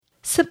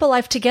Simple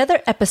Life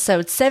Together,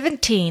 Episode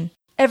 17,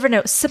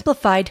 Evernote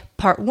Simplified,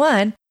 Part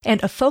 1,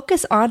 and a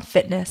focus on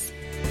fitness.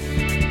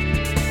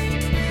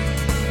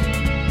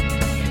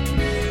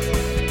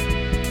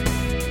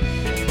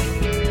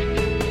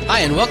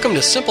 Hi, and welcome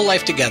to Simple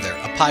Life Together,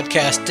 a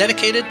podcast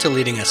dedicated to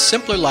leading a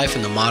simpler life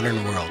in the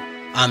modern world.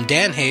 I'm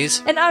Dan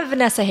Hayes. And I'm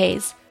Vanessa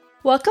Hayes.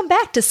 Welcome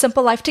back to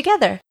Simple Life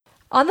Together.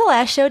 On the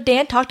last show,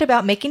 Dan talked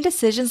about making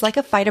decisions like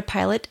a fighter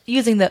pilot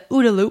using the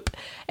OODA loop,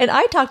 and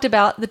I talked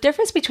about the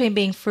difference between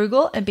being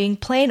frugal and being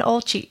plain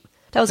old cheap.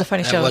 That was a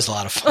funny show. That was a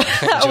lot of fun.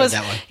 I enjoyed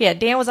that one. Yeah,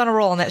 Dan was on a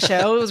roll on that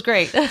show. It was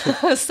great.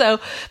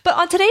 But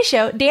on today's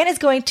show, Dan is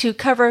going to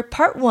cover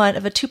part 1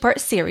 of a 2-part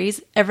series,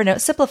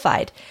 Evernote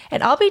Simplified,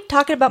 and I'll be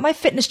talking about my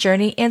fitness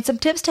journey and some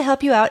tips to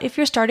help you out if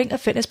you're starting a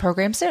fitness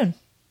program soon.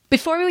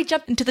 Before we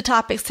jump into the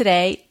topics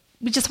today,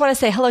 we just want to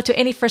say hello to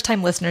any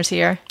first-time listeners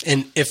here.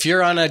 And if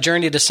you're on a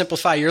journey to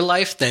simplify your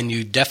life, then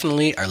you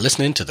definitely are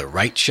listening to the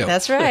right show.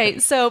 That's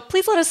right. So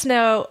please let us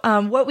know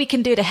what we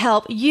can do to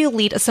help you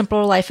lead a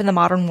simpler life in the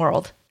modern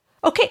world.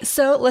 Okay,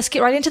 so let's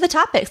get right into the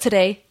topics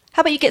today.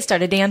 How about you get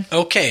started, Dan?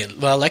 Okay,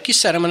 well, like you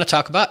said, I'm going to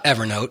talk about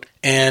Evernote.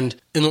 And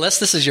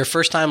unless this is your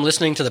first time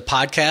listening to the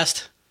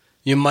podcast,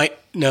 you might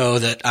know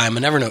that I'm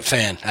an Evernote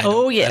fan.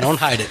 Yes. I don't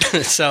hide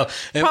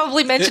it.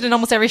 Probably mentioned in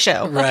almost every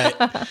show. Right.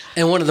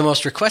 And one of the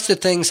most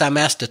requested things I'm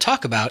asked to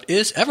talk about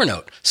is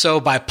Evernote. So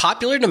by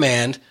popular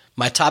demand,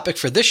 my topic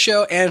for this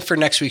show and for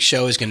next week's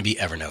show is going to be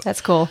Evernote. That's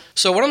cool.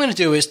 So what I'm going to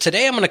do is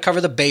today I'm going to cover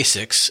the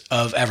basics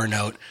of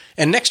Evernote.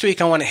 And next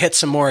week I want to hit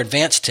some more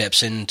advanced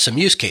tips and some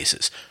use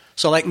cases.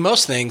 So like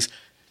most things,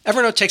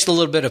 Evernote takes a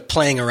little bit of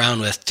playing around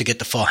with to get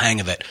the full hang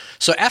of it.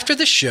 So after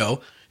this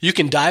show, you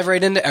can dive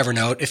right into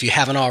Evernote if you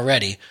haven't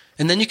already,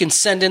 and then you can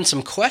send in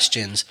some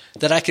questions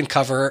that I can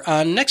cover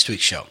on next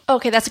week's show.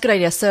 Okay, that's a good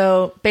idea.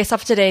 So based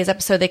off of today's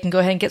episode, they can go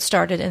ahead and get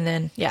started, and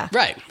then, yeah.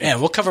 Right. Yeah,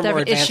 we'll cover more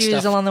advanced issues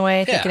stuff. Along the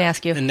way, they can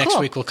ask you. And next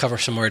week, we'll cover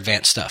some more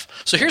advanced stuff.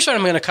 So here's what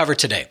I'm going to cover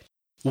today.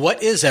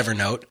 What is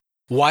Evernote?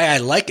 Why I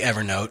like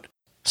Evernote?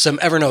 Some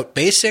Evernote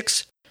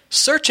basics,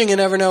 searching in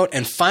Evernote,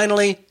 and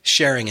finally,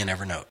 sharing in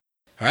Evernote.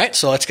 All right,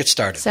 so let's get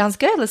started. Sounds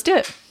good. Let's do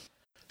it.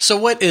 So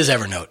what is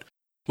Evernote?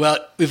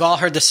 Well, we've all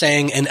heard the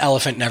saying, an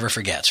elephant never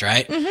forgets,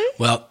 right?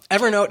 Mm-hmm. Well,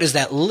 Evernote is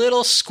that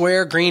little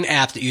square green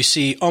app that you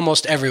see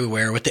almost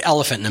everywhere with the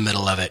elephant in the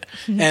middle of it.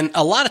 Mm-hmm. And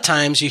a lot of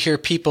times you hear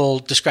people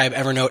describe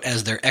Evernote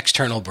as their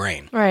external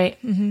brain.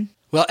 Right. Mm-hmm.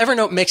 Well,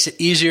 Evernote makes it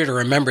easier to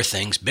remember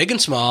things, big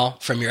and small,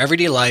 from your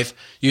everyday life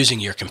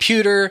using your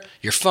computer,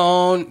 your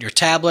phone, your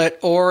tablet,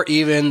 or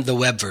even the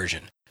web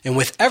version. And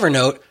with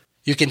Evernote,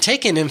 you can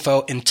take in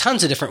info in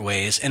tons of different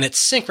ways, and it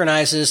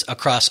synchronizes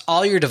across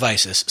all your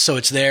devices, so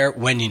it's there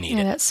when you need it.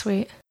 Yeah, that's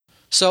sweet.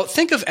 So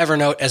think of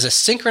Evernote as a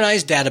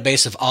synchronized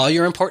database of all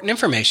your important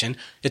information.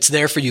 It's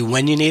there for you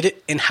when you need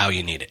it and how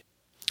you need it.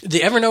 The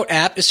Evernote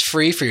app is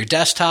free for your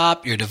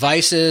desktop, your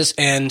devices,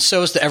 and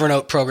so is the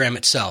Evernote program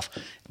itself.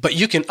 But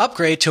you can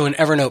upgrade to an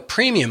Evernote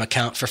Premium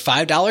account for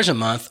 $5 a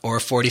month or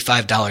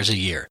 $45 a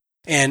year.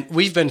 And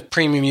we've been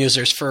premium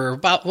users for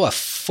about,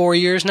 4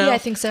 years now? Yeah, I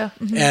think so.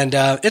 Mm-hmm. And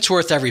it's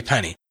worth every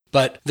penny.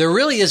 But there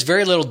really is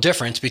very little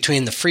difference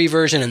between the free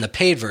version and the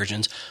paid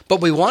versions,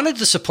 but we wanted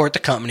to support the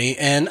company,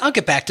 and I'll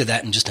get back to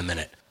that in just a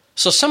minute.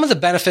 So some of the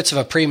benefits of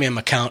a premium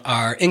account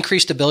are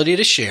increased ability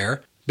to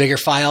share, bigger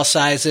file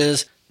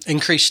sizes,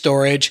 increased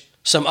storage,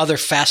 some other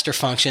faster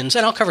functions,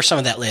 and I'll cover some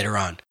of that later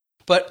on.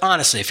 But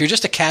honestly, if you're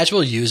just a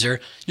casual user,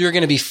 you're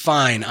going to be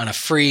fine on a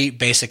free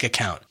basic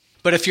account.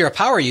 But if you're a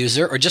power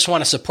user or just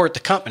want to support the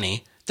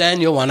company,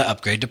 then you'll want to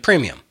upgrade to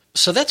premium.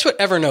 So that's what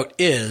Evernote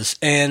is.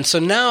 And so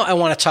now I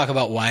want to talk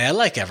about why I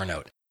like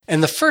Evernote.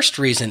 And the first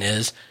reason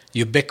is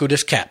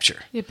ubiquitous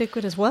capture.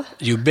 Ubiquitous what?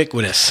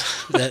 Ubiquitous.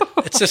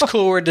 It's just a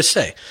cool word to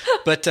say.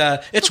 But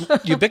it's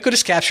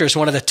ubiquitous capture is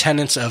one of the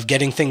tenets of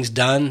getting things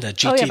done, the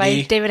GTD. Oh, yeah,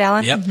 by David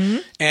Allen. Yep. Mm-hmm.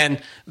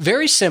 And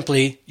very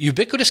simply,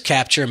 ubiquitous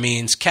capture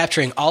means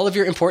capturing all of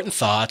your important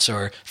thoughts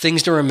or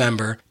things to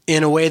remember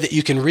in a way that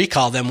you can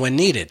recall them when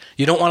needed.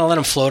 You don't want to let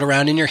them float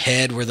around in your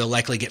head where they'll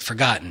likely get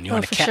forgotten. You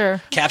want to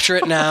capture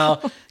it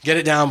now, get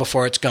it down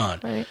before it's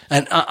gone. Right.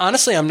 And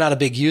honestly, I'm not a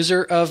big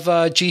user of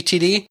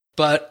GTD.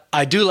 But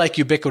I do like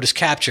ubiquitous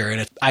capture,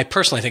 and I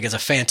personally think it's a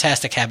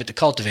fantastic habit to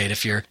cultivate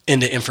if you're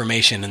into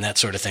information and that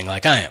sort of thing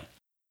like I am.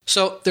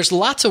 So there's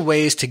lots of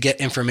ways to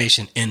get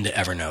information into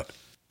Evernote.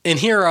 And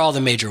here are all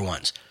the major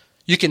ones.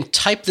 You can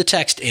type the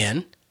text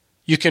in.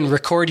 You can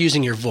record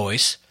using your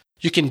voice.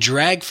 You can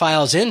drag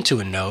files into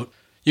a note.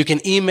 You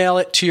can email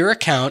it to your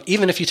account.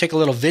 Even if you take a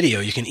little video,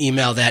 you can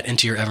email that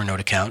into your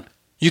Evernote account.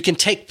 You can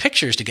take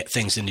pictures to get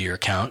things into your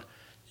account.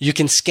 You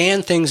can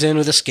scan things in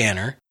with a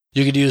scanner.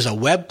 You could use a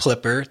web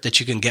clipper that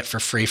you can get for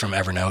free from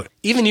Evernote.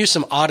 Even use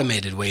some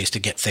automated ways to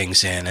get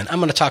things in. And I'm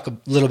going to talk a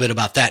little bit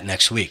about that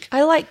next week.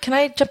 Can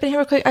I jump in here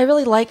real quick? I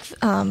really like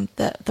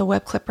the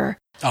web clipper.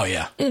 Oh,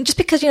 yeah. And just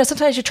because,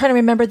 sometimes you're trying to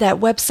remember that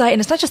website, and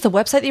it's not just the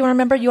website that you want to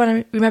remember. You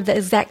want to remember the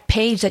exact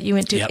page that you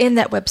went to in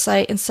that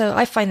website. And so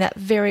I find that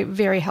very,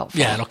 very helpful.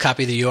 Yeah, it'll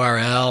copy the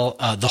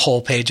URL, the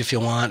whole page if you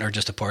want, or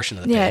just a portion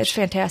of the page. Yeah, it's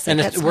fantastic. And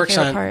That's it works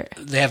my favorite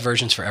part. They have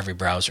versions for every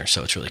browser,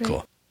 so it's really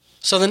cool.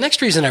 So the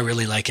next reason I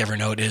really like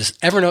Evernote is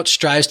Evernote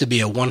strives to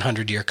be a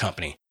 100-year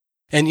company.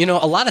 And, a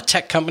lot of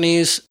tech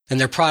companies and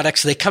their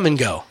products, they come and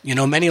go.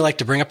 Many like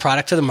to bring a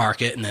product to the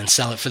market and then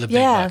sell it for the big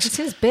bucks. Yeah, it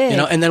seems big.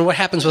 And then what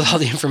happens with all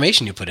the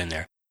information you put in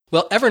there?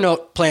 Well,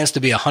 Evernote plans to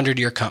be a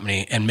 100-year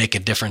company and make a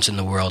difference in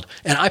the world.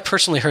 And I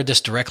personally heard this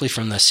directly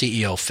from the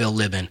CEO, Phil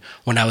Libin,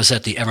 when I was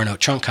at the Evernote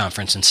Chunk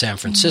Conference in San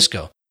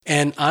Francisco.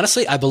 And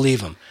honestly, I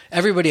believe him.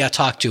 Everybody I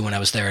talked to when I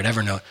was there at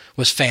Evernote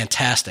was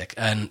fantastic,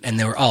 and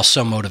they were all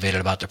so motivated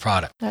about their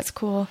product. That's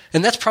cool.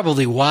 And that's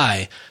probably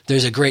why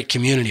there's a great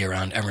community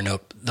around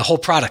Evernote, the whole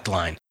product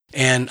line.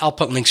 And I'll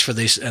put links for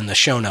these in the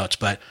show notes,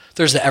 but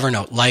there's the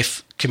Evernote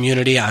Life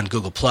community on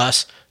Google+.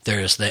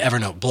 There's the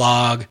Evernote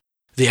blog.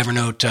 The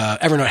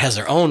Evernote has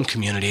their own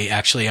community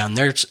actually on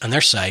their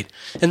site,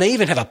 and they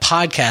even have a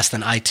podcast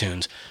on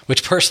iTunes,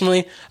 which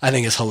personally I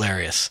think is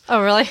hilarious.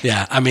 Oh, really?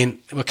 Yeah, I mean,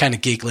 what kind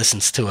of geek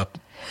listens to a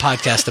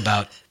podcast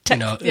about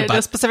about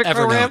no specific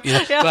Evernote?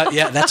 program. But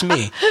yeah, that's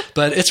me.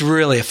 But it's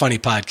really a funny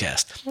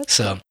podcast.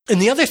 So,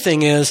 and the other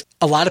thing is,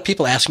 a lot of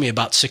people ask me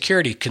about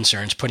security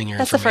concerns putting your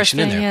information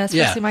in there. That's the first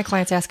thing, especially my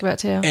clients ask about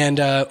too. And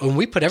when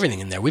we put everything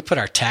in there, we put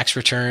our tax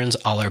returns,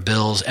 all our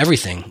bills,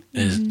 everything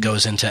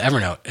goes into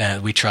Evernote.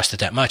 And we trust it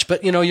that much.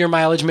 But, your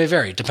mileage may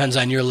vary. It depends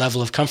on your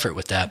level of comfort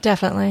with that.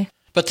 Definitely.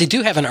 But they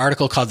do have an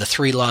article called The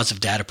 3 Laws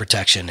of Data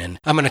Protection, and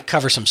I'm going to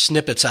cover some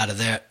snippets out of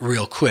that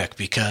real quick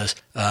because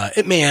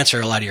it may answer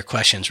a lot of your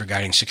questions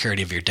regarding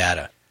security of your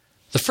data.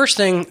 The first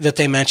thing that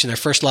they mention, their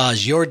first law,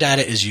 is your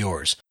data is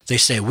yours. They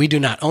say, we do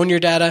not own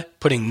your data.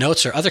 Putting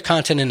notes or other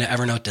content into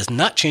Evernote does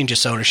not change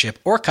its ownership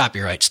or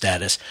copyright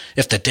status.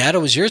 If the data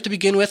was yours to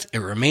begin with, it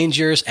remains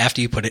yours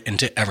after you put it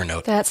into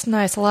Evernote. That's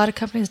nice. A lot of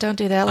companies don't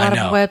do that. A lot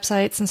of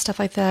websites and stuff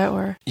like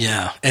that.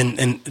 Yeah,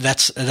 and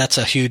that's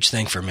a huge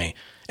thing for me.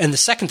 And the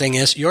second thing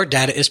is your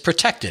data is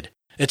protected.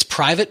 It's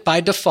private by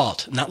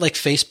default, not like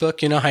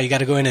Facebook. You know how you got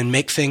to go in and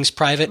make things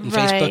private in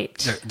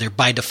Facebook? They're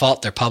by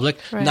default, they're public.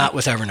 Right. Not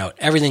with Evernote.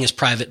 Everything is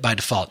private by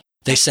default.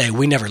 They say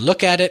we never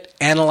look at it,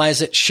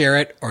 analyze it, share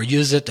it, or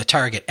use it to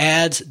target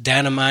ads,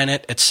 data mine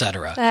it,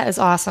 etc. That is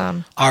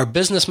awesome. Our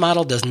business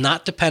model does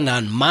not depend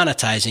on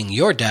monetizing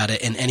your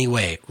data in any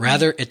way.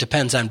 Rather, it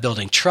depends on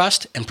building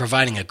trust and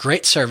providing a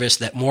great service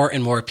that more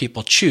and more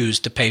people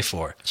choose to pay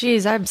for.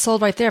 Geez, I'm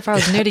sold right there. If I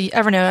was new to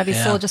Evernote, I'd be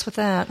sold just with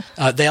that.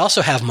 They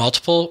also have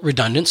multiple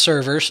redundant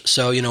servers.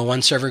 So,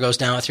 one server goes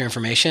down with your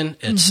information.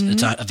 It's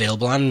not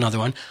available on another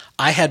one.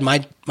 I had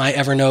my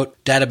Evernote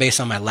database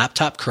on my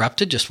laptop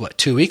corrupted just,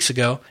 2 weeks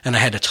ago, and I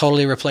had to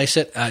totally replace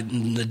it.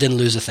 Didn't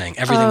lose a thing.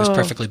 Everything was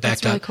perfectly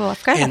backed up. That's really cool. I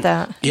forgot about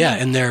that. Yeah,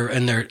 and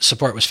their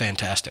support was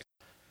fantastic.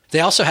 They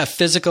also have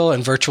physical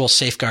and virtual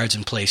safeguards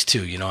in place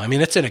too.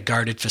 It's in a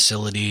guarded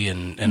facility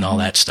and all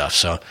that stuff.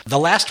 So the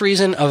last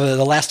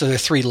of their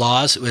 3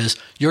 laws was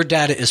your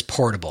data is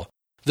portable.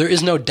 There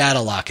is no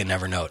data lock in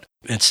Evernote.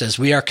 It says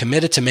we are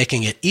committed to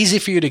making it easy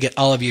for you to get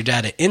all of your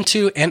data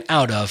into and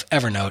out of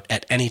Evernote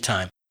at any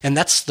time. And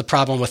that's the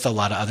problem with a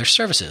lot of other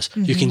services.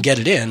 You can get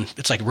it in.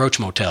 It's like Roach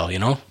Motel,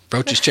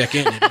 Roaches check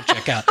in, they don't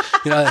check out.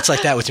 It's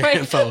like that with your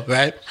info,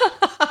 right?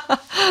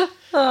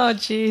 Oh,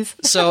 geez.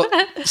 So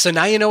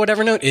now you know what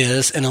Evernote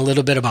is and a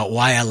little bit about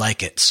why I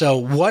like it. So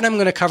what I'm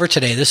going to cover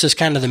today, this is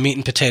kind of the meat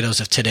and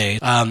potatoes of today.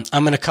 I'm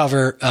going to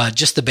cover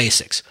just the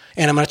basics.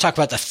 And I'm going to talk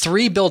about the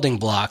 3 building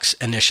blocks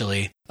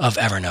initially of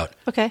Evernote.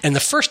 Okay. And the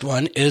first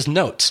one is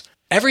notes.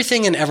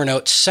 Everything in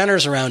Evernote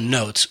centers around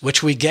notes,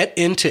 which we get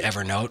into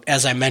Evernote,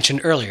 as I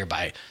mentioned earlier,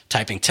 by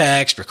typing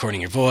text,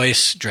 recording your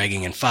voice,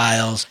 dragging in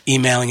files,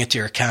 emailing it to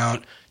your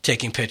account,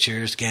 taking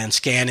pictures, again,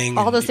 scanning.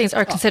 All those things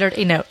are considered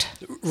a note.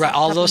 Right.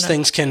 All those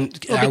things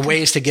are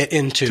ways to get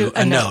into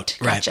a note.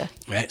 Gotcha.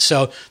 Right.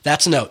 So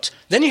that's notes.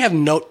 Then you have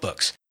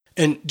notebooks.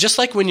 And just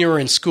like when you were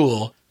in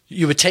school,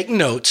 you would take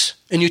notes,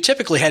 and you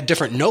typically had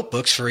different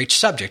notebooks for each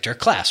subject or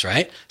class,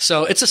 right?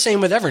 So it's the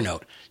same with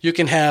Evernote. You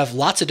can have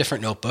lots of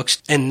different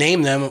notebooks and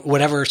name them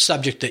whatever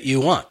subject that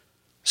you want.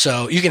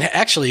 So you can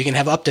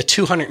have up to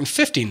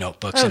 250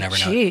 notebooks in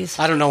Evernote. Geez.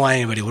 I don't know why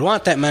anybody would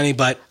want that many,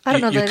 but you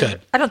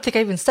could. I don't think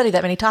I even studied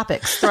that many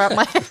topics throughout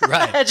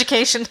my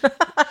education.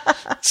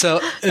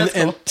 So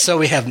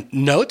we have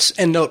notes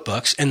and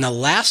notebooks, and the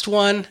last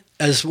one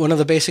as one of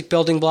the basic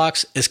building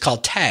blocks is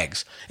called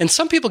tags. And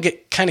some people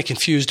get kind of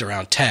confused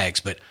around tags,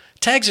 but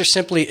tags are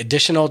simply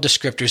additional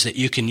descriptors that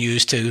you can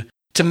use to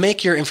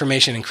make your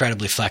information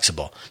incredibly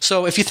flexible.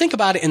 So if you think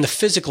about it in the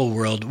physical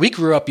world, we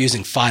grew up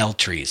using file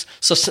trees.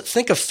 So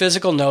think of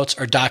physical notes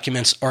or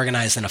documents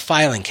organized in a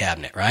filing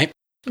cabinet, right?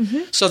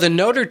 Mm-hmm. So the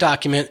note or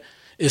document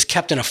is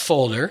kept in a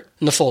folder,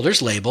 and the folder's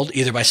labeled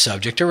either by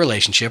subject or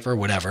relationship or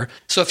whatever.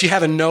 So if you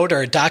have a note or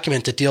a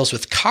document that deals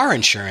with car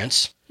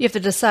insurance, you have to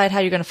decide how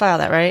you're going to file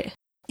that, right?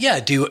 Yeah.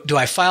 Do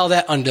I file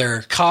that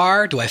under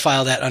car? Do I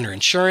file that under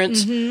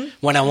insurance? Mm-hmm.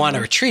 When I want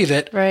to retrieve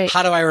it,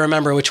 how do I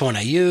remember which one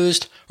I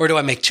used? Or do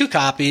I make 2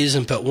 copies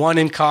and put one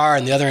in car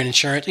and the other in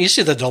insurance? You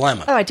see the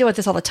dilemma. Oh, I deal with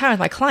this all the time with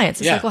my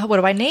clients. It's like, well, what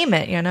do I name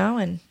it,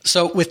 And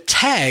so with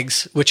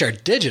tags, which are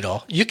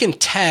digital, you can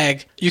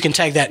tag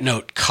that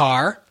note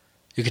car.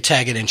 You could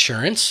tag it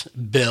insurance,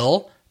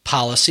 bill,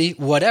 policy,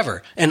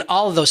 whatever. And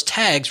all of those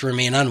tags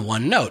remain on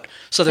one note.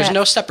 So there's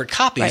no separate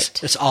copies.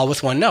 Right. It's all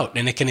with one note,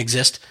 and it can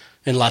exist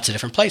in lots of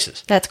different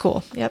places. That's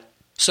cool. Yep.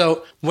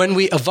 So when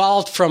we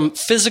evolved from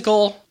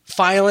physical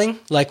filing,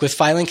 like with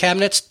filing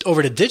cabinets,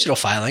 over to digital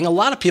filing, a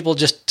lot of people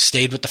just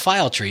stayed with the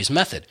file trees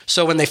method.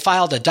 So when they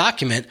filed a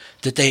document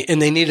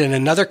and they needed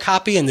another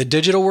copy in the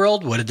digital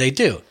world, what did they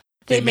do?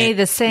 They made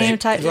the same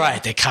type.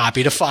 Right. They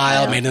copied a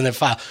file, made another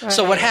file. Right.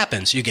 So what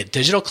happens? You get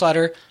digital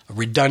clutter,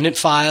 redundant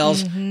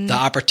files, the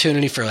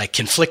opportunity for like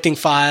conflicting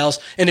files.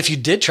 And if you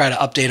did try to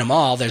update them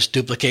all, there's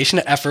duplication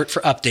of effort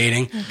for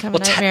updating.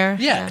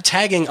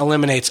 Tagging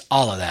eliminates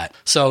all of that.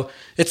 So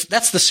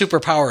that's the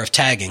superpower of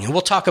tagging. And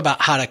we'll talk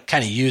about how to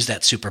kind of use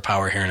that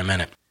superpower here in a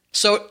minute.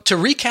 So to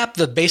recap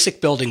the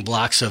basic building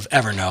blocks of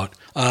Evernote,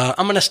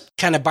 I'm going to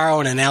kind of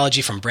borrow an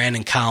analogy from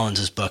Brandon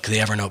Collins' book, The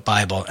Evernote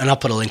Bible, and I'll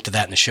put a link to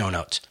that in the show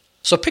notes.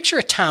 So picture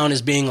a town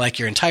as being like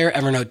your entire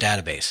Evernote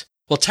database.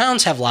 Well,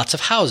 towns have lots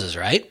of houses,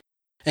 right?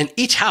 And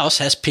each house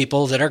has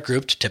people that are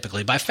grouped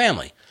typically by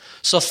family.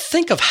 So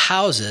think of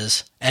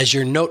houses as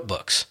your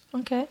notebooks.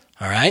 Okay.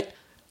 All right?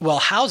 Well,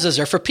 houses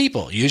are for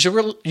people,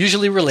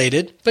 usually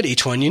related, but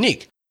each one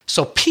unique.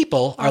 So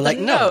people are like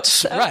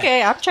notes.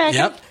 Okay, I'm tracking.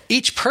 Yep.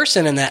 Each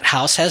person in that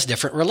house has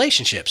different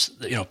relationships.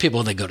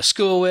 People they go to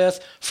school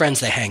with, friends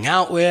they hang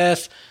out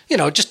with,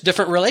 just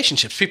different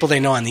relationships, people they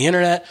know on the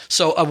internet.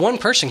 So one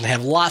person can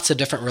have lots of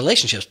different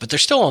relationships, but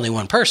there's still only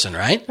one person,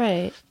 right?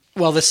 Right.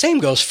 Well, the same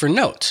goes for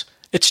notes.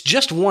 It's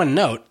just one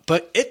note,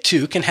 but it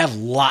too can have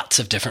lots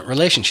of different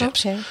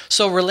relationships. Okay.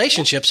 So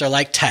relationships are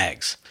like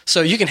tags.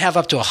 So you can have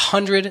up to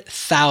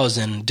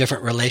 100,000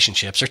 different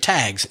relationships or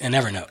tags in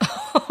Evernote.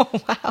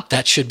 Oh, wow.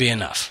 That should be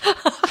enough.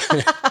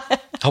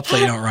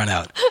 Hopefully you don't run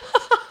out.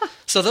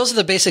 So those are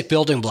the basic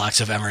building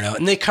blocks of Evernote,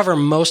 and they cover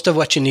most of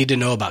what you need to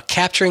know about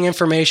capturing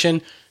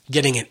information,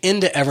 getting it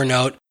into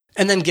Evernote,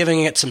 and then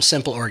giving it some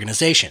simple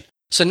organization.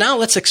 So now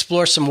let's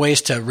explore some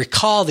ways to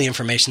recall the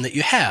information that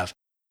you have.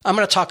 I'm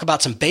going to talk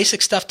about some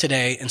basic stuff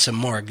today and some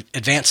more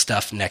advanced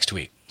stuff next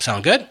week.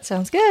 Sound good?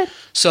 Sounds good.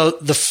 So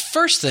the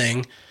first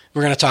thing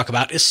we're going to talk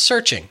about is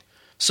searching.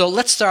 So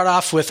let's start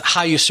off with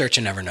how you search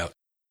in Evernote.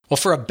 Well,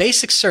 for a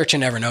basic search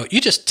in Evernote,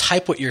 you just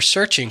type what you're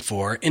searching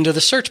for into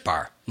the search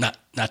bar. Not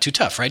too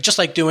tough, right? Just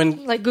like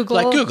doing like Google.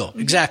 Mm-hmm.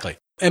 Exactly.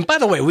 And by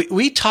the way,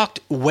 we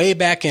talked way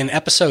back in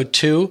episode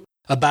 2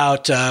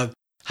 about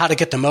how to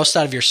get the most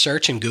out of your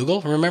search in Google.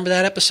 Remember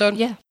that episode?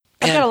 Yeah.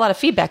 I got a lot of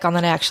feedback on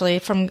that, actually,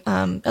 from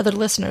other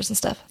listeners and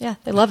stuff. Yeah,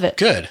 they love it.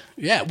 Good.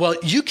 Yeah. Well,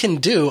 you can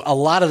do a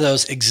lot of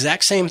those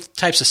exact same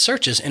types of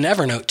searches in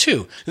Evernote,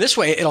 too. This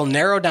way, it'll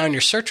narrow down your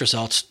search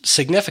results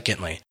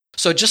significantly.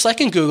 So just like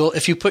in Google,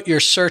 if you put your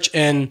search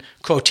in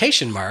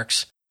quotation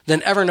marks, then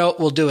Evernote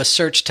will do a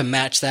search to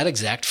match that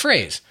exact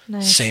phrase.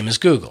 Nice. Same as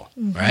Google,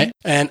 right?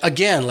 And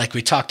again, like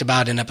we talked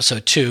about in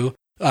episode 2,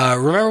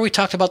 remember we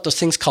talked about those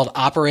things called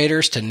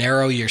operators to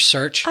narrow your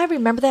search? I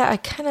remember that.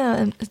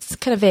 It's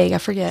kind of vague. I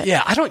forget.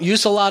 Yeah, I don't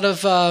use a lot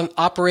of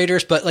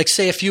operators, but like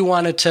say if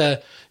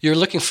you're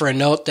looking for a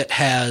note that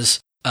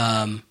has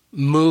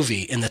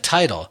movie in the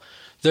title,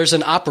 there's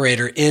an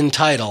operator in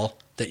title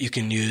that you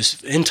can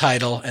use in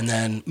title and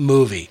then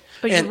movie.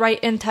 But you write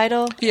in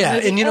title? Yeah,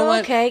 and you know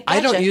what? Okay, gotcha. I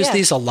don't use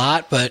these a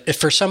lot, but if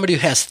for somebody who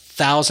has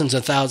thousands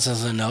and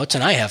thousands of notes,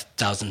 and I have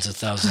thousands and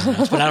thousands of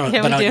notes, but I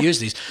don't use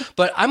these.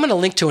 But I'm going to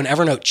link to an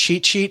Evernote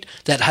cheat sheet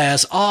that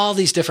has all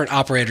these different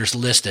operators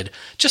listed,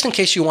 just in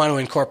case you want to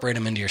incorporate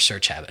them into your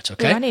search habits,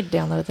 okay? Yeah, I need to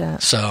download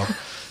that. So,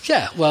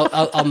 yeah, well,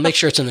 I'll make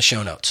sure it's in the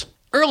show notes.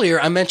 Earlier,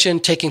 I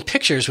mentioned taking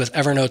pictures with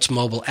Evernote's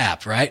mobile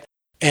app, right?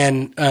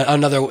 And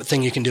another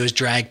thing you can do is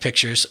drag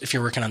pictures. If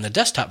you're working on the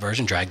desktop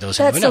version, drag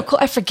those into Evernote. That's so cool.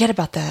 I forget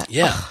about that.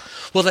 Yeah.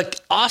 Well, the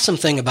awesome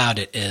thing about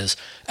it is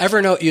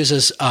Evernote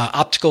uses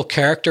optical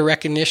character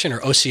recognition, or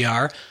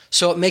OCR,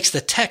 so it makes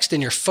the text in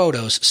your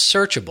photos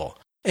searchable.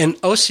 And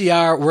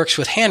OCR works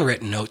with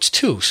handwritten notes,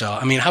 too. So,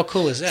 I mean, how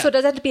cool is that? So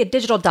does that have to be a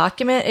digital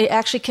document? It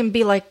actually can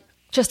be like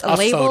just a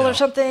label photo. Or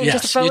something?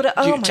 Yes. Just a photo?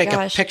 You my gosh. take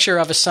a picture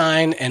of a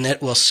sign, and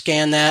it will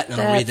scan that, and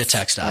it'll read the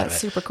text out of it.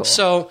 That's super cool.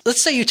 So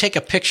let's say you take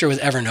a picture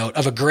with Evernote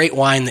of a great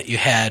wine that you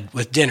had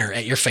with dinner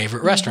at your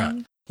favorite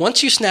restaurant.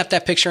 Once you snap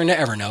that picture into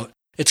Evernote,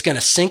 it's going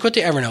to sync with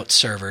the Evernote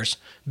servers,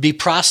 be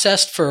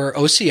processed for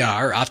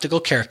OCR, or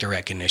optical character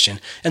recognition,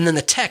 and then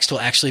the text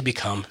will actually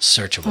become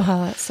searchable.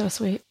 Oh, that's so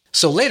sweet.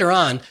 So later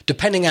on,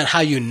 depending on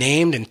how you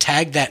named and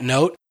tagged that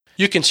note,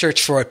 you can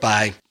search for it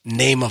by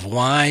name of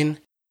wine,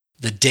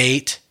 the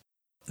date,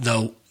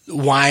 the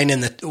wine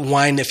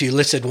if you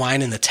listed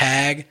wine in the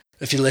tag,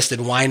 if you listed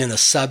wine in the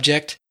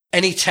subject,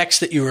 any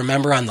text that you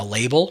remember on the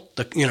label,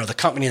 the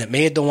company that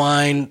made the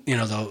wine,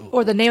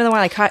 or the name of the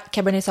wine, like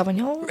Cabernet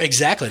Sauvignon.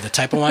 Exactly, the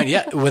type of wine.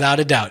 Yeah, without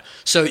a doubt.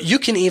 So you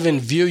can even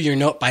view your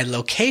note by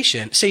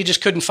location. Say you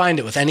just couldn't find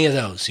it with any of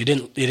those. You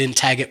didn't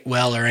tag it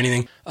well or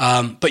anything.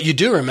 But you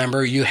do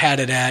remember you had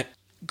it at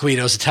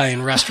Guido's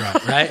Italian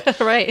Restaurant, right?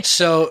 Right.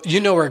 So you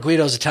know where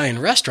Guido's Italian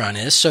Restaurant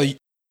is. So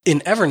In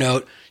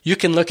Evernote, you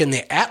can look in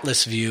the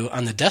Atlas view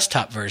on the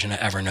desktop version of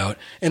Evernote,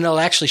 and it'll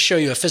actually show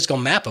you a physical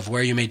map of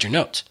where you made your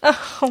notes.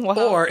 Oh, wow.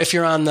 Or if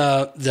you're on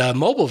the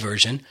mobile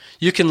version,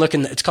 you can look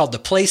in it's called the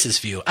Places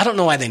view. I don't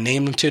know why they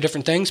named them two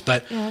different things,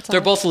 but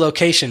they're both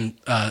location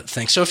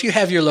things. So if you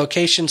have your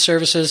location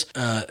services,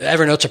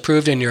 Evernote's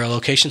approved in your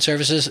location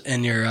services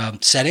in your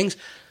settings,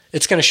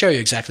 it's going to show you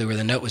exactly where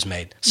the note was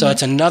made. So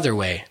it's another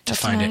way to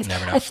find it in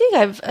Evernote. I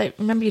think I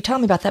remember you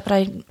telling me about that, but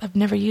I've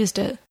never used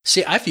it.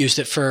 See, I've used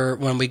it for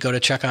when we go to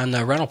check on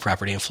the rental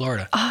property in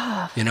Florida.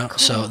 Cool.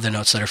 So the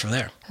notes that are from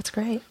there. That's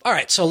great. All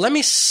right, so let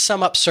me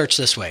sum up search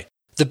this way.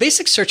 The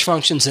basic search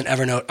functions in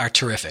Evernote are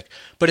terrific,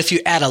 but if you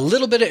add a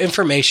little bit of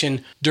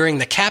information during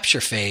the capture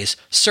phase,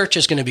 search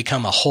is going to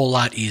become a whole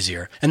lot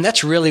easier. And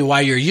that's really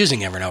why you're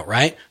using Evernote,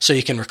 right? So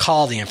you can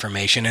recall the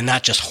information and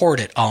not just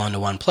hoard it all into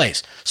one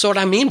place. So what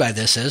I mean by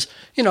this is,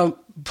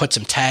 put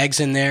some tags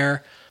in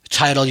there,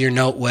 title your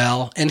note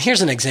well. And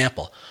here's an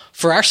example.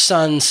 For our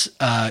son's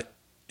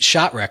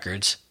shot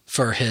records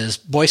for his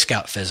Boy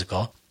Scout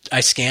physical, I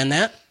scanned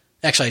that.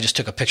 Actually, I just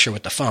took a picture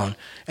with the phone,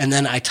 and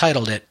then I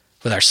titled it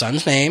with our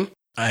son's name,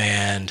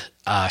 and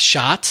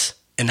shots,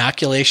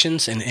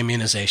 inoculations, and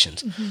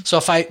immunizations. Mm-hmm. So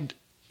if I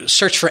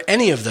search for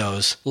any of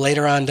those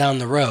later on down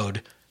the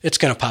road, it's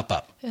going to pop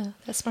up. Yeah,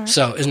 that's smart.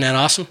 So isn't that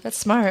awesome? That's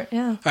smart,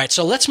 yeah. All right,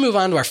 so let's move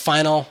on to our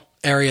final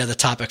area of the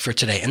topic for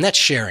today, and that's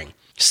sharing.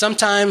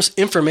 Sometimes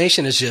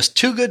information is just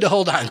too good to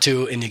hold on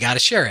to, and you got to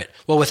share it.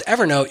 Well, with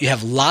Evernote, you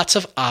have lots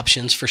of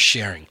options for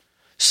sharing.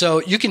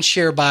 So you can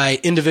share by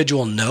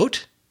individual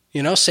note.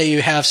 Say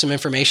you have some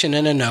information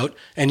in a note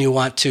and you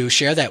want to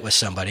share that with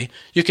somebody,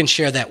 you can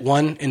share that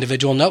one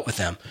individual note with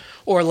them.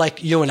 Or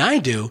like you and I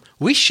do,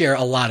 we share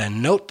a lot of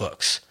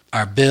notebooks,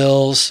 our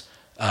bills,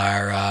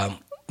 our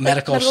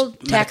medical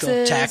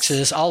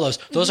taxes, all those.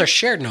 Those are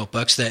shared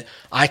notebooks that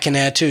I can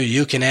add to,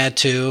 you can add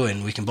to,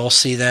 and we can both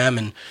see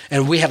them,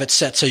 and we have it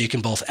set so you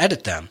can both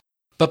edit them.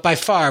 But by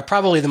far,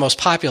 probably the most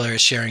popular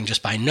is sharing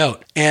just by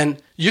note.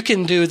 And you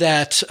can do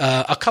that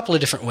a couple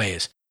of different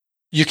ways.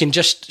 You can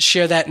just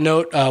share that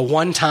note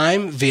one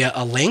time via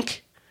a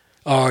link,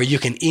 or you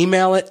can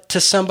email it to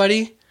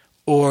somebody,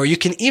 or you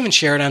can even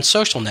share it on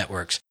social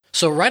networks.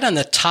 So right on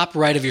the top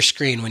right of your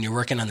screen when you're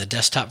working on the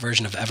desktop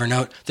version of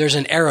Evernote, there's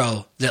an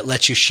arrow that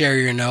lets you share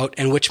your note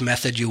and which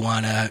method you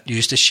want to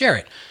use to share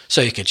it.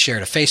 So you could share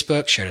it to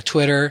Facebook, share it to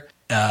Twitter,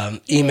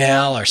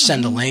 email, or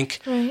send a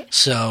link. Right.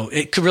 So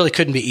it really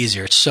couldn't be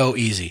easier. It's so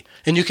easy.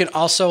 And you can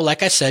also,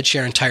 like I said,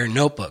 share entire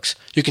notebooks.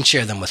 You can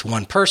share them with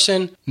one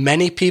person,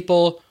 many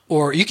people,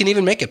 or you can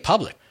even make it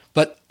public.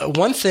 But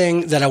one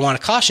thing that I want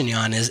to caution you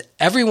on is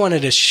everyone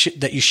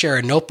that you share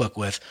a notebook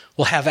with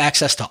will have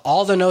access to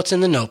all the notes in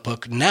the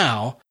notebook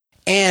now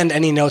and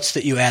any notes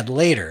that you add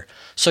later.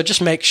 So just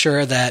make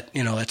sure that,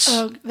 it's...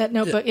 Oh, that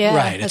notebook, yeah.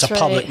 Right, it's a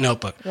public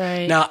notebook.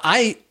 Right. Now,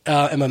 I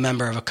am a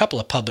member of a couple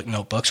of public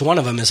notebooks. One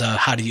of them is a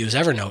How to Use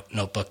Evernote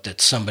notebook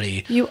that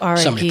somebody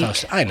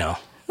posted. I know.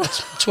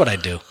 That's what I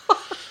do.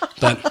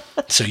 But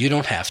so you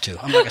don't have to.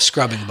 I'm like a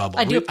scrubbing bubble.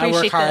 I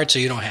work hard, so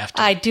you don't have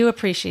to. I do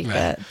appreciate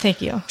that.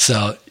 Thank you.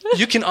 So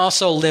you can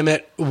also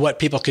limit what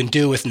people can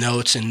do with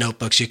notes and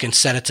notebooks. You can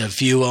set it to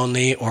view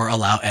only or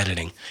allow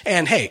editing.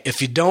 And hey,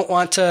 if you don't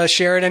want to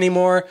share it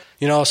anymore,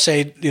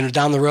 say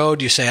down the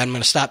road you say I'm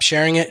going to stop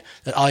sharing it.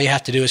 All you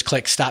have to do is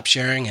click stop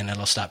sharing, and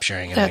it'll stop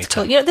sharing it. That's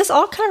cool. This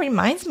all kind of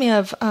reminds me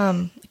of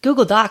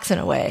Google Docs in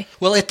a way.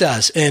 Well, it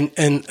does. And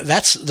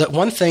that's the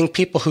one thing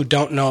people who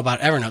don't know about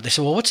Evernote, they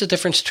say, well, what's the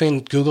difference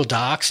between Google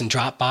Docs and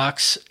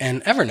Dropbox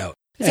and Evernote?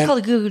 Is it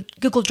called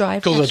Google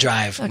Drive? Google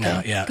Drive. Okay.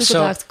 No, yeah. Google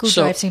Docs,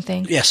 Google Drive, same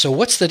thing. Yeah. So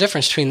what's the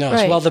difference between those?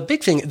 Right. Well, the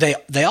big thing,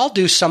 they all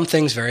do some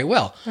things very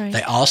well. Right.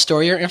 They all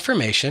store your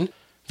information.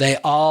 They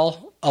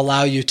all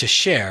allow you to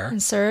share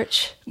and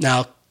search.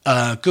 Now,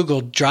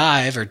 Google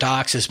Drive or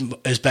Docs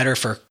is better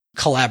for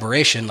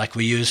collaboration, like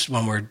we use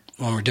when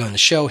we're doing the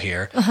show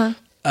here. Uh-huh.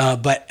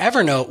 But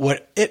Evernote,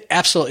 what it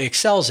absolutely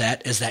excels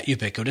at is that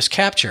ubiquitous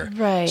capture.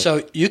 Right.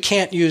 So you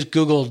can't use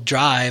Google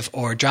Drive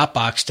or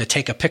Dropbox to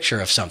take a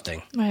picture of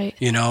something. Right.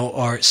 You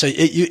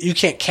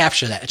can't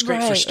capture that. It's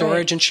great for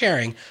storage and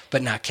sharing,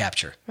 but not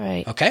capture.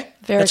 Right. Okay?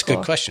 That's a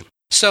good question.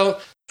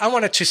 So I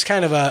want to just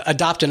kind of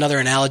adopt another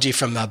analogy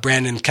from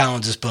Brandon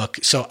Collins' book.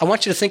 So I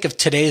want you to think of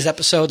today's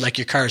episode like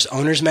your car's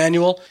owner's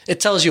manual.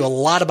 It tells you a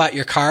lot about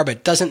your car,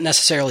 but doesn't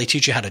necessarily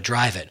teach you how to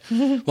drive it.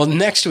 Well,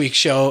 next week's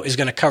show is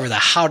going to cover the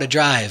how to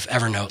drive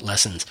Evernote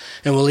lessons.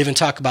 And we'll even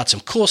talk about some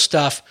cool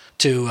stuff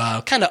to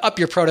kind of up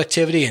your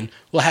productivity, and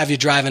we'll have you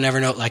driving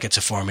Evernote like it's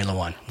a Formula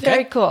One. Okay?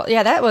 Very cool.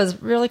 Yeah, that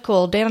was really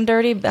cool. Down and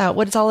dirty about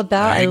what it's all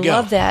about. I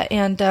love that.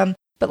 And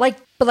But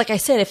like I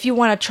said, if you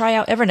want to try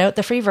out Evernote,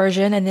 the free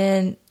version, and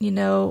then,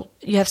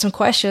 you have some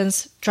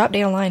questions, drop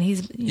Dan a line.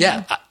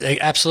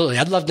 Absolutely.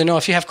 I'd love to know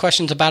if you have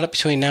questions about it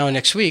between now and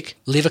next week.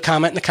 Leave a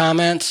comment in the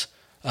comments,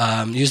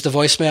 use the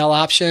voicemail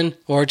option,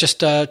 or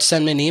just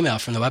send me an email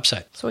from the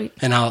website. Sweet.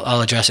 And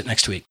I'll address it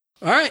next week.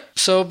 All right.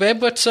 So,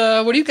 babe, what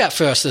do you got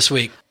for us this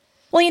week?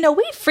 Well,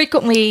 we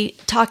frequently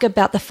talk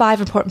about the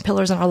 5 important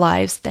pillars in our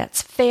lives.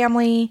 That's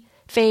family,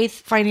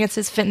 faith,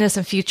 finances, fitness,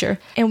 and future.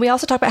 And we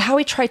also talk about how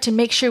we try to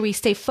make sure we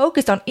stay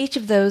focused on each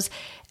of those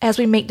as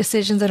we make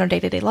decisions in our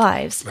day-to-day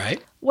lives.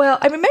 Right. Well,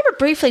 I remember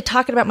briefly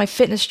talking about my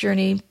fitness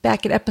journey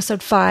back in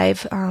episode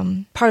 5.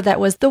 Part of that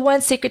was the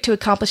one secret to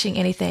accomplishing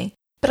anything.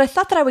 But I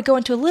thought that I would go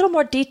into a little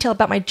more detail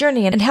about my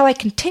journey and how I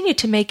continue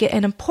to make it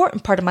an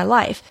important part of my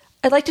life.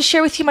 I'd like to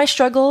share with you my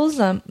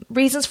struggles,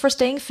 reasons for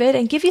staying fit,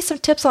 and give you some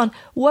tips on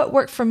what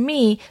worked for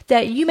me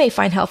that you may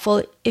find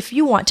helpful if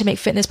you want to make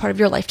fitness part of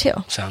your life too.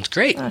 Sounds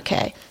great.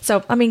 Okay. So,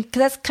 'cause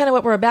that's kind of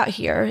what we're about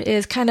here,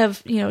 is kind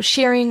of,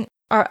 sharing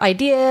our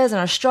ideas and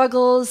our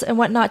struggles and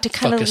whatnot to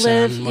kind Focus of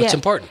live. on what's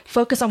important.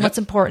 Focus on what's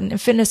important. And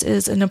fitness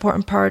is an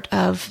important part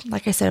of,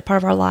 like I said, a part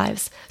of our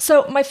lives.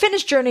 So my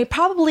fitness journey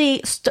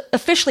probably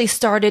officially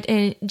started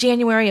in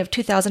January of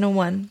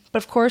 2001.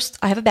 But of course,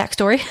 I have a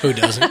backstory. Who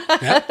doesn't?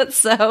 Yep.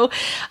 So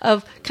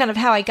of kind of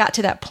how I got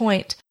to that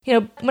point.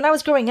 When I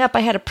was growing up,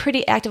 I had a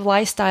pretty active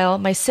lifestyle.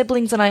 My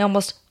siblings and I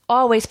almost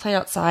always played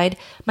outside.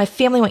 My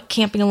family went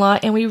camping a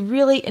lot, and we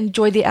really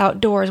enjoyed the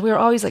outdoors. We were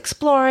always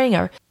exploring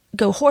or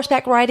go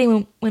horseback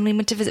riding when we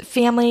went to visit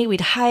family. We'd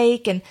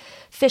hike and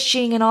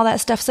fishing and all that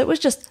stuff. So it was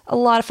just a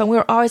lot of fun. We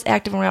were always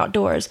active and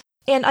outdoors.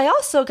 And I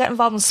also got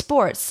involved in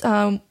sports,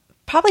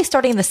 probably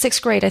starting in the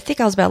 6th grade. I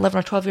think I was about 11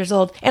 or 12 years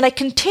old. And I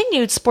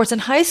continued sports in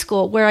high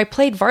school, where I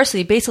played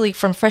varsity basically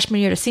from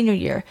freshman year to senior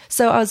year.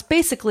 So I was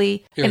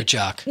basically... You're a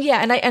jock.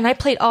 Yeah, and I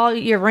played all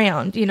year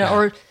round,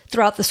 or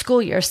throughout the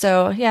school year.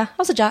 So yeah, I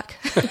was a jock.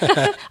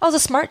 I was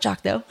a smart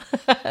jock though.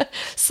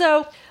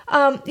 So...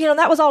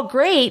 that was all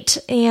great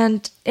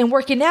and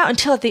working out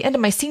until at the end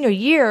of my senior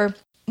year,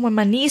 when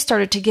my knees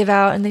started to give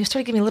out and they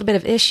started giving me a little bit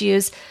of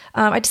issues.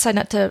 I decided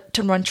not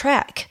to run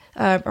track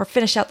or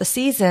finish out the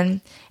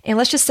season. And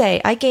let's just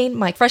say I gained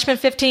my freshman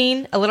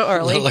 15 a little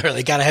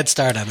early. Got a head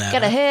start on that.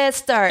 Got a head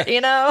start,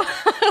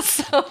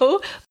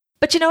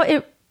 But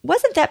it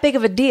wasn't that big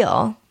of a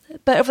deal.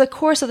 But over the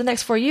course of the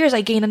next 4 years,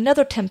 I gained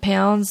another 10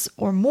 pounds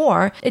or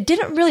more. It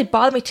didn't really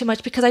bother me too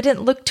much because I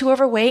didn't look too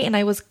overweight, and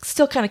I was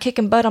still kind of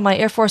kicking butt on my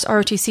Air Force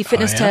ROTC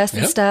fitness test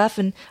and stuff.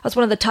 And I was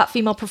one of the top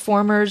female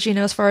performers,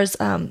 as far as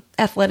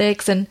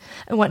athletics and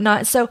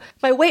whatnot. So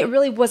my weight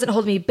really wasn't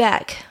holding me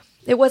back.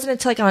 It wasn't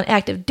until I got on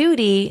active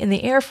duty in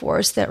the Air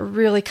Force that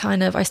really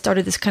I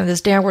started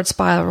this downward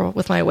spiral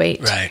with my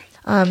weight. Right.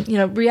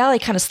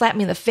 Reality kind of slapped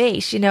me in the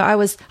face. I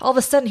was, all of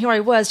a sudden, here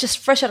I was, just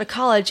fresh out of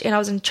college, and I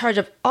was in charge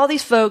of all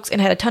these folks and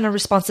had a ton of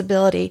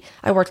responsibility.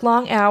 I worked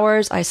long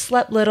hours, I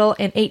slept little,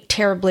 and ate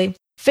terribly.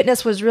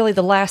 Fitness was really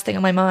the last thing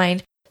on my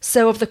mind.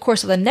 So over the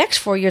course of the next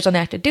 4 years on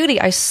active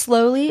duty, I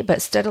slowly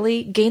but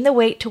steadily gained the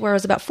weight to where I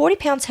was about 40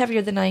 pounds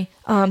heavier than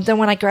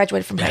when I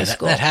graduated from high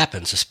school. That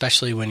happens,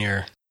 especially when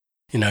you're,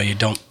 you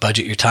don't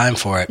budget your time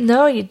for it.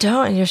 No, you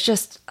don't. And you're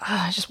just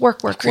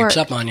work. It creeps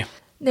up on you.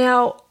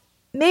 Now,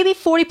 maybe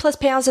 40 plus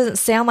pounds doesn't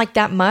sound like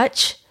that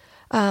much,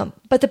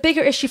 but the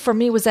bigger issue for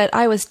me was that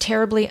I was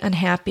terribly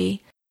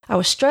unhappy. I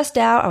was stressed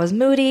out, I was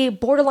moody,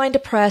 borderline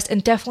depressed,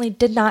 and definitely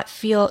did not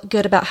feel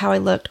good about how I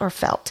looked or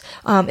felt.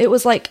 It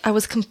was like I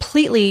was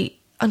completely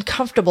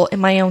uncomfortable in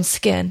my own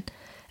skin.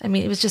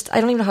 It was just, I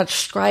don't even know how to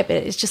describe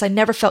it. It's just I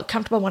never felt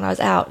comfortable when I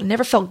was out. I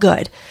never felt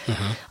good.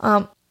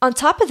 Mm-hmm. On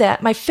top of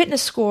that, my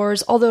fitness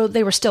scores, although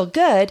they were still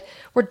good,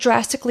 were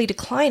drastically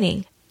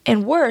declining.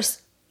 And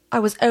worse, I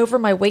was over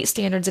my weight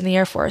standards in the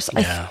Air Force.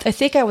 Yeah. I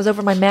think I was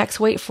over my max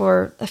weight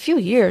for a few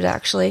years,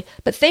 actually.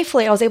 But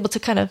thankfully, I was able to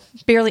kind of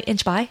barely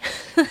inch by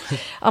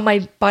on my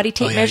body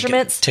tape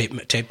measurements. Tape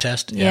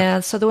test? Yeah,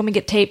 so the women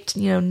get taped,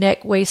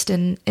 neck, waist,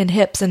 and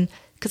hips. And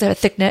because I have a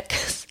thick neck,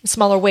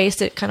 smaller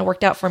waist, it kind of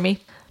worked out for me.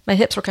 My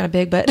hips were kind of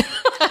big, but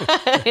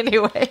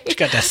anyway. You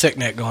got that thick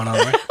neck going on,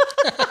 right?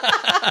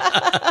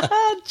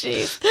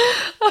 Jeez.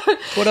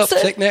 What up,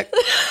 thick neck?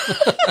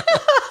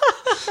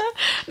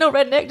 No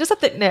redneck, just a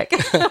thick neck.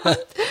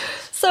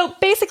 So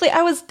basically,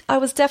 I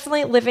was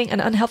definitely living an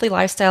unhealthy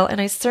lifestyle, and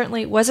I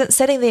certainly wasn't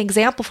setting the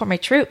example for my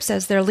troops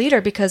as their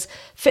leader, because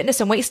fitness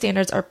and weight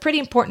standards are pretty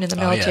important in the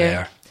military. Yeah, they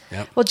are.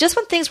 Yep. Well, just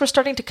when things were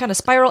starting to kind of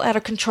spiral out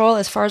of control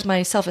as far as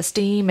my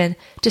self-esteem and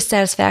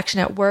dissatisfaction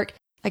at work,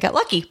 I got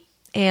lucky.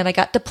 And I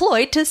got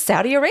deployed to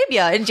Saudi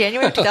Arabia in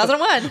January of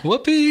 2001.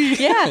 Whoopee!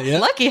 Yeah,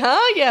 lucky, huh?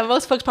 Yeah,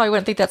 most folks probably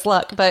wouldn't think that's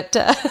luck, but,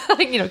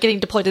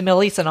 getting deployed to the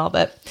Middle East and all.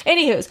 But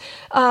anywho's,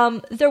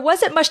 there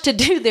wasn't much to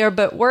do there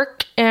but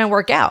work and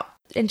work out.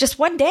 And just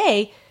one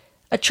day,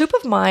 a troop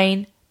of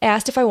mine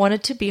asked if I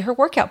wanted to be her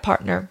workout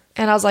partner.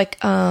 And I was like,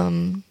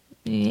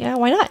 yeah,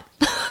 why not?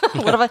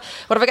 What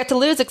have I got to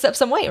lose except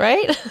some weight,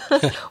 right?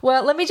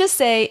 Well, let me just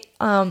say,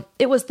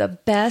 it was the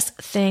best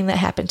thing that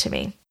happened to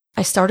me.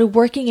 I started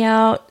working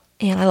out,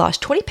 and I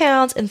lost 20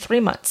 pounds in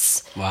 3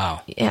 months.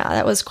 Wow. Yeah,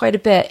 that was quite a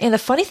bit. And the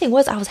funny thing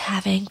was, I was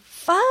having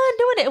fun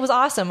doing it. It was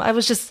awesome. I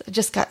was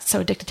just got so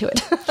addicted to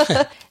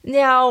it.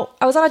 Now,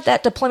 I was on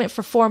that deployment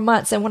for 4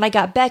 months, and when I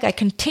got back, I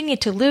continued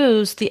to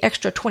lose the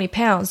extra 20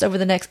 pounds over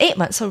the next 8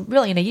 months. So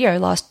really, in a year, I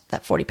lost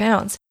that 40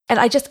 pounds. And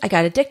I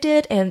got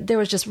addicted, and there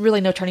was just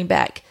really no turning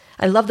back.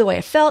 I loved the way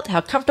I felt,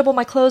 how comfortable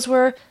my clothes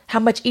were, how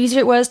much easier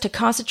it was to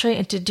concentrate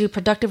and to do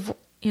productive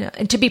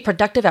and to be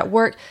productive at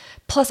work.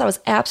 Plus, I was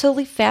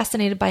absolutely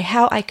fascinated by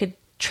how I could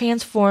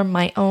transform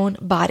my own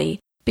body.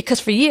 Because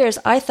for years,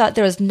 I thought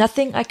there was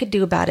nothing I could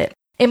do about it.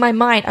 In my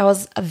mind, I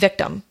was a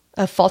victim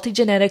of faulty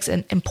genetics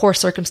and poor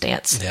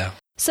circumstance. Yeah.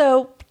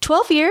 So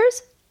 12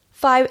 years,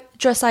 5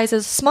 dress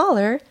sizes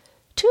smaller,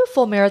 2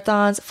 full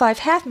marathons, 5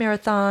 half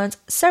marathons,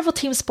 several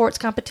team sports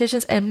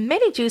competitions, and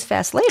many Jews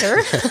fasts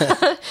later,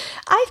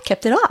 I've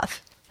kept it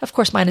off. Of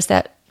course, minus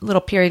that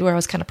little period where I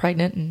was kind of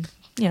pregnant and,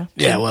 Yeah,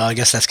 well, I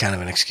guess that's kind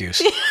of an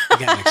excuse. I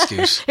got an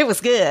excuse. It was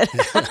good.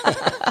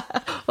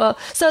 Well,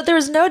 so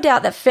there's no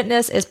doubt that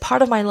fitness is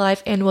part of my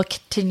life and will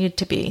continue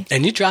to be.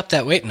 And you dropped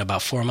that weight in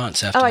about 4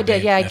 months after. Oh, I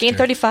did. Yeah, I gained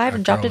after 35 our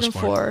and dropped girl it in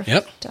was born. 4.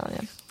 Yep. Telling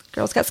you.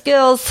 Girls got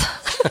skills,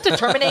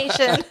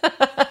 determination.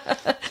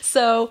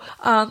 So,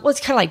 it's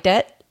kind of like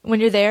debt. When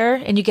you're there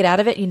and you get out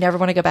of it, you never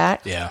want to go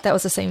back. Yeah. That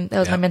was the same. That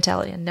was my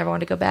mentality. I never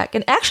want to go back.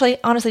 And actually,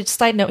 honestly, just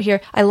side note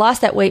here, I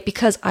lost that weight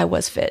because I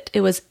was fit.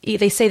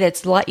 They say that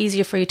it's a lot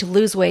easier for you to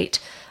lose weight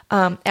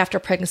after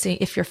pregnancy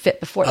if you're fit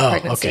before the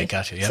pregnancy. Okay,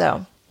 gotcha. Yep.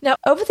 So now,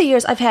 over the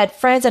years, I've had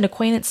friends and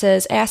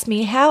acquaintances ask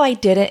me how I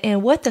did it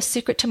and what the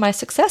secret to my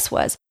success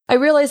was. I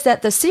realized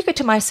that the secret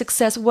to my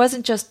success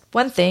wasn't just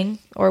one thing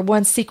or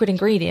one secret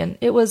ingredient.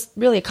 It was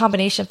really a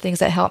combination of things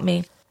that helped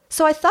me.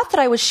 So I thought that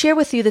I would share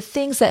with you the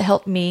things that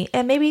helped me,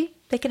 and maybe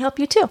they can help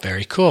you too.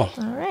 Very cool.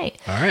 All right.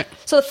 All right.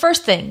 So the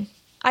first thing,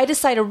 I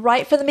decided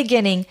right from the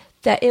beginning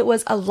that it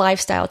was a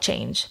lifestyle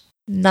change,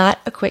 not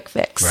a quick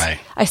fix. Right.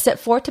 I set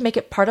forth to make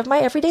it part of my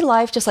everyday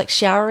life, just like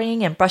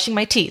showering and brushing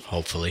my teeth.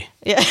 Hopefully.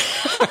 Yeah.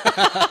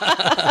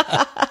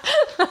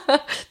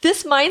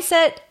 This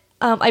mindset,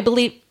 I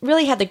believe,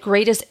 really had the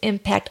greatest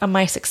impact on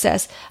my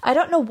success. I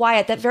don't know why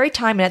at that very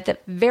time and at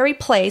that very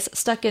place,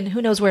 stuck in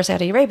who knows where,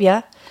 Saudi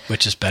Arabia.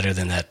 Which is better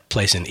than that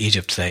place in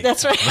Egypt thing.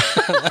 That's right.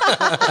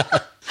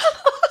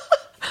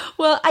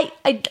 Well,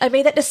 I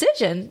made that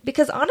decision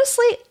because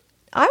honestly,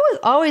 I was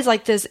always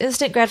like this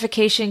instant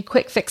gratification,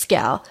 quick fix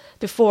gal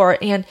before.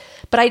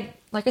 But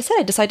like I said,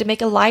 I decided to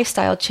make a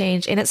lifestyle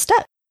change and it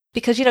stuck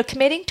because,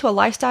 committing to a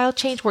lifestyle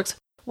change works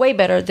way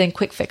better than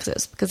quick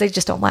fixes because they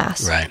just don't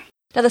last. Right.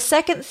 Now, the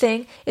second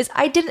thing is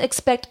I didn't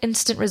expect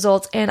instant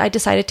results and I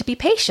decided to be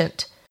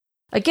patient.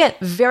 Again,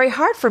 very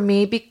hard for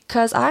me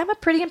because I'm a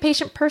pretty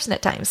impatient person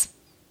at times.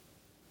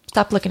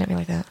 Stop looking at me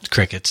like that.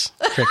 Crickets.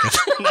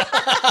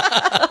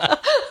 I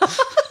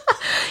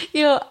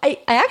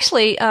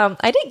actually,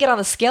 I didn't get on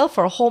the scale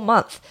for a whole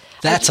month.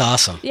 That's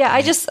awesome. Yeah,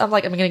 I'm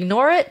like, I'm going to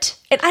ignore it.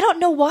 And I don't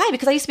know why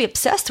because I used to be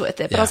obsessed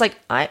with it. But I was like,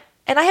 I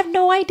have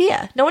no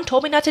idea. No one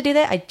told me not to do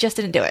that. I just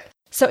didn't do it.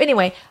 So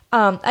anyway,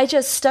 I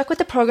just stuck with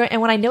the program,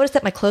 and when I noticed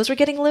that my clothes were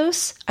getting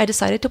loose, I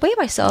decided to weigh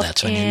myself.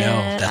 That's when you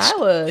know. I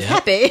was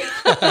happy.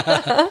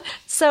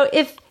 So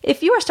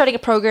if you are starting a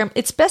program,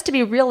 it's best to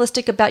be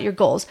realistic about your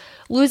goals.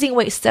 Losing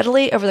weight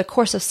steadily over the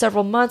course of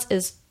several months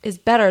is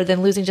better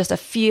than losing just a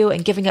few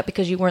and giving up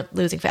because you weren't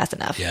losing fast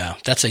enough. Yeah,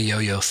 that's a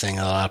yo-yo thing.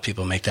 A lot of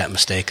people make that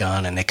mistake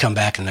on, and they come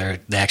back and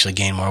they actually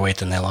gain more weight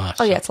than they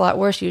lost. Oh, yeah, it's a lot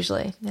worse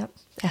usually. Yep.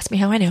 Ask me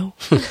how I know.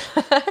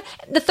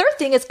 The third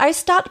thing is I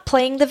stopped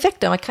playing the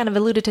victim. I kind of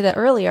alluded to that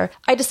earlier.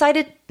 I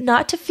decided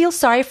not to feel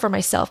sorry for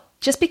myself.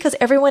 Just because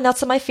everyone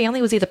else in my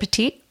family was either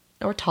petite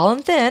or tall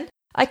and thin,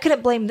 I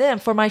couldn't blame them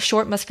for my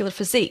short, muscular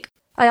physique.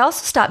 I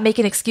also stopped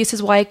making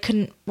excuses why I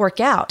couldn't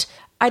work out.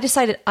 I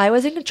decided I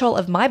was in control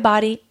of my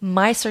body,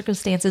 my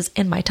circumstances,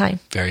 and my time.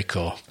 Very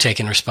cool.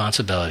 Taking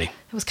responsibility.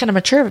 It was kind of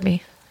mature of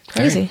me.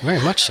 Crazy. Very,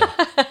 very much so.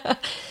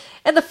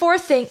 And the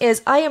fourth thing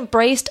is I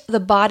embraced the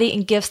body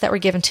and gifts that were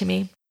given to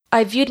me.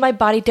 I viewed my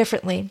body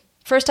differently.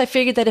 First, I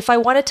figured that if I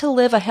wanted to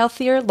live a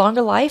healthier,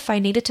 longer life, I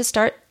needed to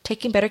start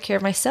taking better care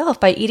of myself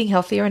by eating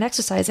healthier and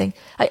exercising.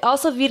 I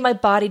also viewed my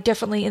body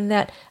differently in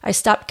that I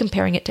stopped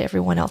comparing it to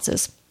everyone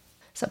else's.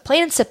 So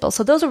plain and simple.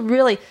 So those are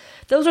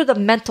the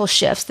mental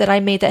shifts that I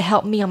made that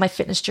helped me on my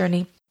fitness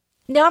journey.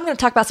 Now I'm going to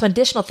talk about some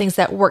additional things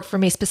that worked for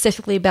me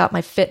specifically about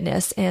my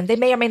fitness, and they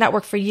may or may not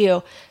work for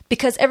you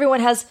because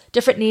everyone has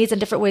different needs and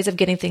different ways of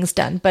getting things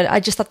done, but I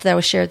just thought that I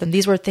would share them.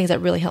 These were things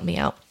that really helped me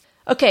out.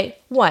 Okay,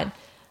 1,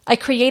 I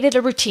created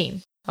a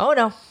routine. Oh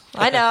no,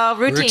 I know,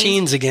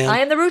 routines again. I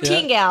am the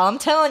routine gal. I'm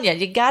telling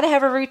you got to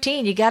have a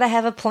routine. You got to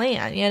have a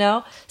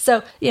plan,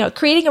 So,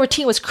 creating a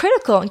routine was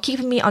critical in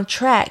keeping me on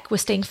track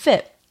with staying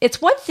fit.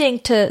 It's one thing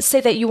to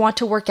say that you want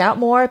to work out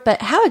more,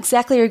 but how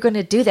exactly are you going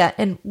to do that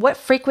and what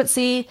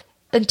frequency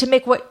and to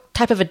make what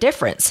type of a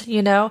difference,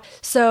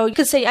 So you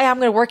could say, I'm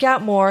going to work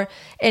out more.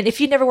 And if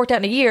you never worked out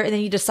in a year and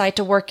then you decide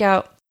to work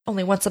out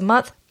only once a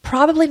month,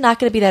 probably not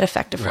going to be that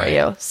effective for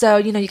you. So,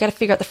 you got to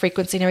figure out the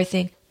frequency and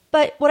everything.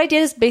 But what I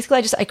did is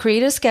basically I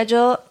created a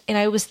schedule and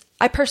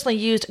I personally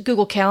used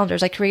Google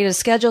Calendars. I created a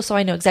schedule so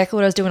I know exactly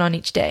what I was doing on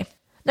each day.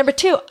 Number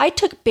 2, I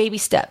took baby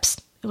steps.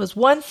 It was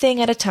one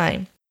thing at a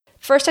time.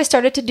 First, I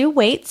started to do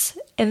weights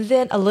and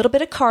then a little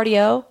bit of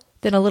cardio,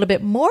 then a little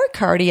bit more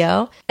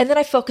cardio, and then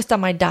I focused on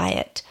my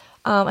diet.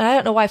 And I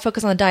don't know why I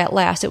focused on the diet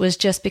last. It was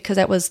just because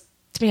that was,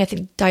 to me, I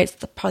think diet's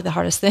probably the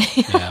hardest thing.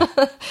 Yeah.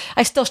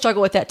 I still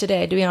struggle with that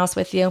today, to be honest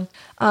with you.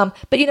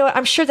 But you know what?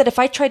 I'm sure that if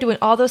I tried doing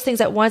all those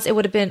things at once, it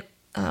would have been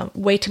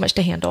way too much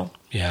to handle.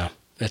 Yeah.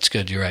 That's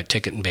good. You're right.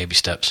 Take it in baby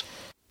steps.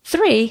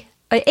 3,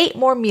 I ate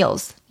more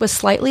meals with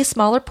slightly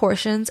smaller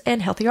portions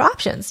and healthier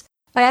options.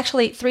 I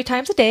actually ate 3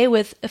 times a day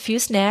with a few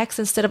snacks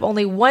instead of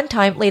only 1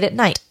 time late at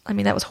night. I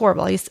mean, that was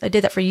horrible. I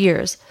did that for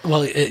years.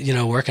 Well,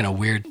 working a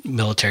weird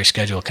military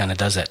schedule kind of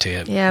does that to you.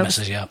 It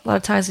messes you up. A lot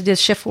of times we did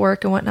shift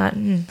work and whatnot.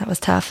 That was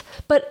tough.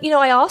 But,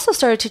 I also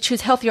started to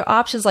choose healthier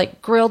options like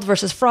grilled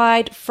versus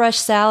fried, fresh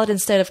salad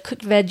instead of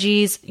cooked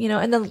veggies,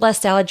 and then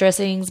less salad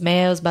dressings,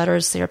 mayos,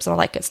 butters, syrups, and all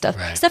that good stuff.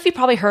 Right. Stuff you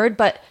probably heard,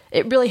 but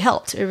it really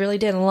helped. It really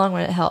did. In the long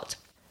run, it helped.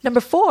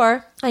 Number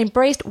 4, I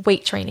embraced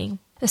weight training.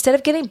 Instead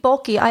of getting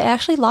bulky, I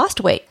actually lost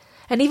weight.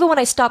 And even when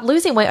I stopped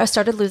losing weight, I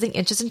started losing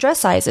inches and dress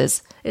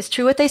sizes. It's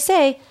true what they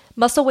say,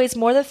 muscle weighs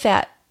more than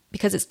fat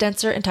because it's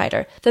denser and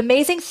tighter. The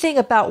amazing thing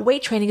about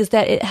weight training is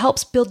that it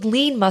helps build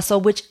lean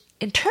muscle, which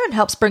in turn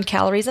helps burn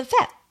calories and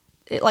fat.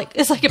 It's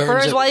like it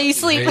burns while you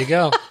sleep. There you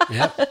go.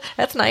 Yep.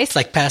 That's nice. It's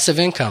like passive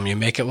income. You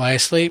make it while you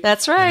sleep.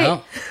 That's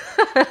right.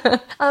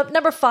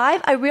 Number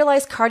 5, I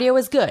realized cardio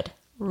is good.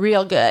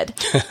 Real good.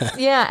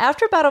 Yeah,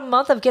 after about a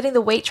month of getting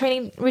the weight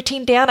training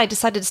routine down, I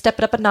decided to step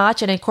it up a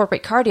notch and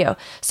incorporate cardio.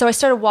 So I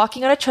started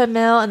walking on a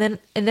treadmill and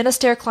then a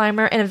stair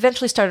climber and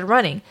eventually started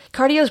running.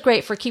 Cardio is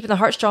great for keeping the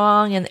heart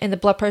strong and the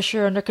blood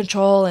pressure under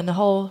control and a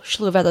whole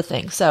slew of other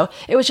things. So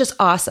it was just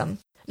awesome.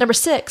 Number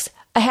 6,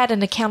 I had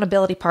an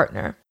accountability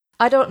partner.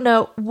 I don't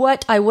know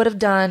what I would have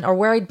done or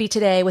where I'd be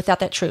today without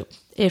that troop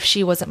if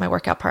she wasn't my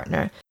workout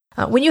partner.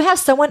 When you have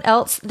someone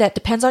else that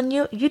depends on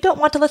you, you don't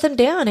want to let them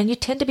down, and you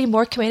tend to be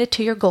more committed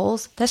to your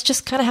goals. That's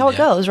just kind of how it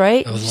goes,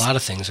 right? With a lot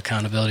of things,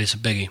 accountability is a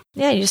biggie.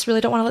 Yeah, you just really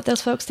don't want to let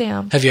those folks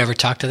down. Have you ever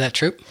talked to that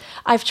troop?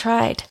 I've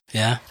tried.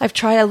 Yeah? I've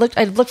tried.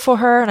 I looked for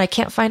her, and I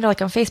can't find her on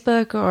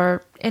Facebook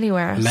or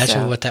anywhere.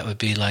 Imagine what that would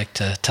be like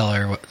to tell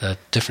her what the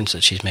difference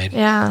that she's made.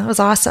 Yeah, it was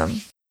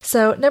awesome.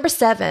 So, number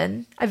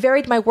 7, I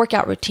varied my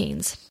workout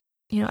routines.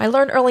 I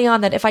learned early on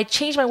that if I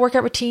changed my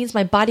workout routines,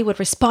 my body would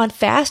respond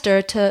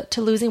faster to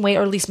losing weight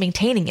or at least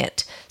maintaining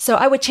it. So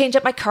I would change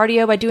up my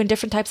cardio by doing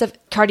different types of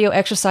cardio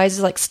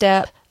exercises like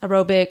step,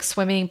 aerobics,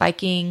 swimming,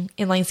 biking,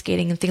 inline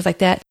skating, and things like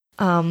that.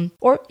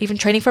 Or even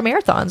training for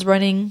marathons,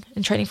 running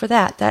and training for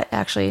that. That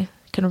actually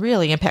can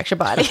really impact your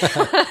body.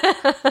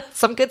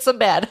 Some good, some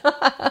bad.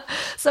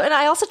 And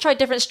I also tried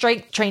different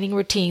strength training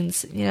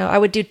routines. I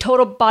would do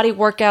total body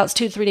workouts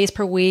 2-3 days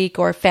per week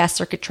or fast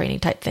circuit training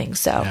type things.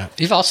 So yeah.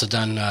 You've also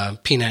done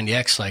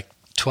P90X like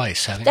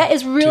twice, haven't you? That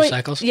is really 2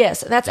 cycles?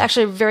 Yes, that's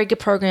actually a very good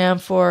program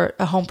for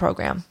a home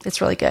program.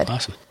 It's really good.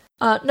 Awesome.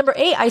 Number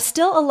 8, I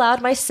still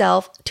allowed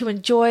myself to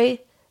enjoy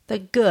the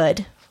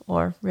good,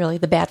 or really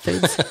the bad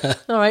foods.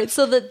 All right,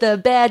 so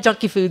the bad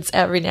junky foods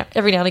every now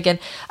and again.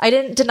 I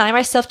didn't deny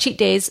myself cheat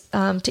days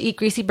to eat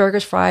greasy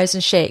burgers, fries,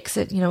 and shakes.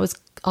 It was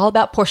all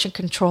about portion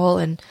control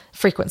and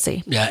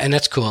frequency. Yeah, and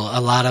that's cool. A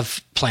lot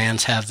of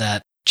plans have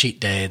that cheat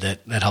day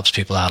that helps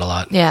people out a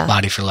lot. Yeah.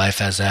 Body for Life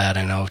has that.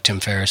 I know Tim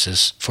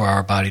Ferriss's 4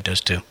 Hour Body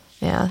does too.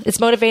 Yeah, it's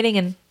motivating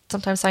and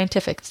sometimes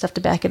scientific stuff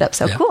to back it up.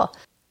 So cool.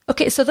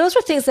 Okay, so those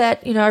were things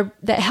that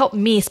that helped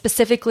me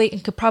specifically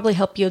and could probably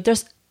help you.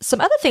 There's some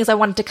other things I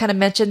wanted to kind of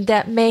mention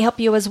that may help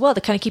you as well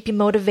to kind of keep you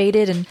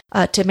motivated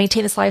and to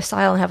maintain this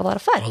lifestyle and have a lot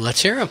of fun. Well,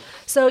 let's hear them.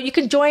 So you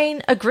can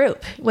join a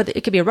group, whether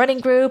it could be a running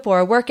group or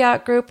a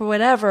workout group or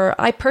whatever.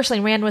 I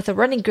personally ran with a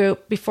running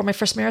group before my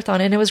first marathon,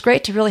 and it was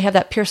great to really have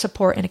that peer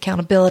support and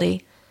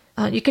accountability.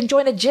 You can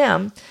join a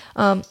gym.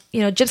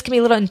 Gyms can be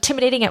a little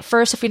intimidating at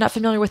first if you're not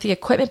familiar with the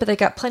equipment, but they've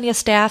got plenty of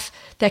staff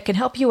that can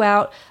help you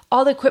out.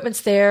 All the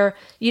equipment's there.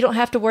 You don't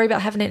have to worry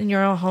about having it in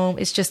your own home.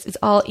 It's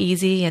all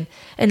easy. And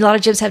a lot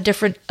of gyms have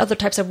different other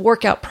types of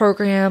workout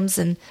programs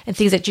and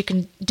things that you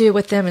can do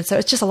with them. And so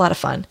it's just a lot of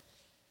fun.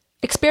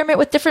 Experiment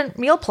with different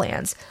meal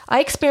plans. I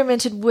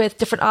experimented with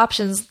different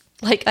options.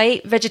 Like I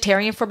ate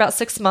vegetarian for about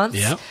 6 months.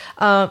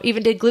 Yeah.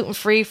 Even did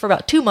gluten-free for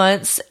about 2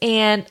 months.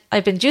 And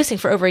I've been juicing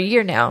for over a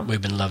year now. We've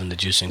been loving the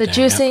juicing The thing,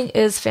 juicing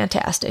is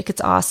fantastic.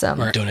 It's awesome.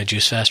 We're doing a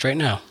juice fast right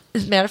now.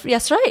 As a matter of,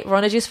 yes, right. We're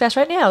on a juice fast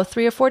right now,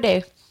 3 or 4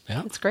 day.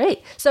 Yeah. It's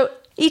great. So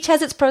each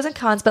has its pros and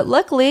cons, but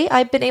luckily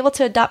I've been able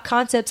to adopt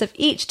concepts of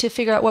each to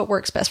figure out what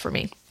works best for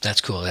me. That's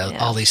cool.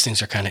 All these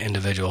things are kind of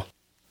individual.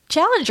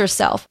 Challenge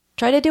yourself.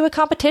 Try to do a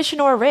competition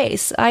or a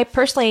race. I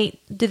personally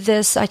did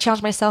this. I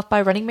challenged myself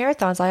by running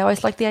marathons. I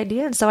always liked the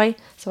idea, and so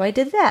I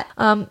did that.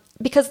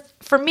 Because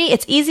for me,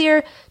 it's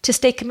easier to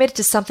stay committed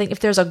to something if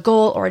there's a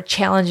goal or a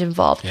challenge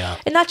involved. Yeah.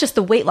 And not just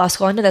the weight loss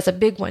goal. I know that's a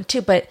big one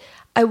too, but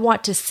I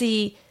want to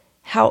see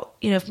how,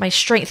 if my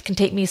strength can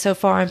take me so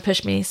far and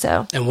push me.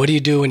 So. And what do you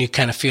do when you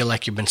kind of feel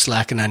like you've been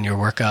slacking on your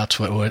workouts?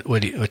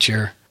 What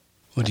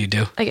do you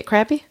do? I get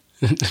crappy.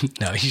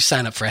 No, you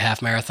sign up for a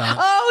half marathon.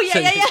 Oh,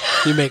 yeah.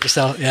 You make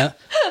yourself, yeah.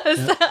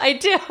 I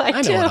do.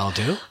 I know what I'll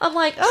do. I'm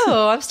like,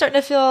 I'm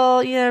starting to feel,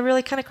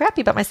 really kind of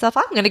crappy about myself.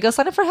 I'm going to go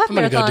sign up for a half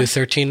marathon. I'm going to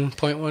go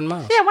do 13.1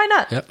 miles. Yeah, why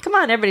not? Yep. Come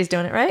on, everybody's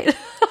doing it, right?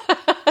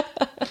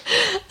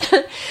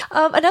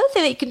 Another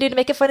thing that you can do to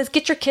make it fun is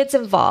get your kids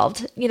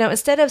involved.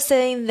 Instead of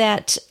saying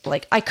that,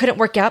 like, I couldn't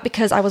work out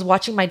because I was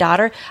watching my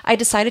daughter, I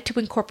decided to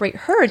incorporate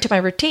her into my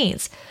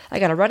routines. I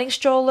got a running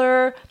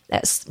stroller.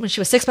 When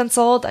she was 6 months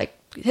old, I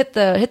hit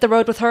the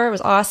road with her. It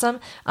was awesome.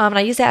 And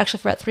I used that actually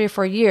for about 3 or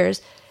 4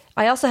 years.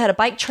 I also had a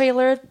bike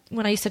trailer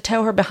when I used to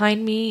tow her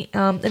behind me,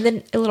 and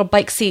then a little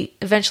bike seat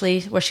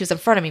eventually where she was in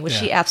front of me, which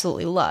she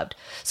absolutely loved.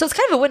 So it's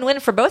kind of a win-win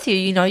for both of you.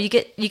 You know, you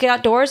get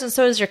outdoors, and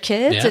so does your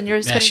kids, and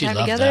you're spending time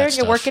together, and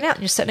you're working out,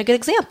 and you're setting a good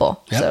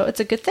example. Yep. So it's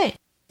a good thing.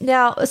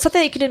 Now, something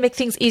that you can do to make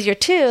things easier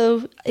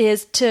too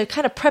is to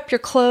kind of prep your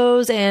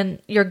clothes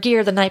and your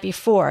gear the night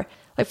before.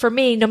 Like for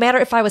me, no matter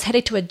if I was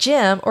headed to a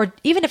gym or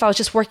even if I was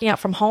just working out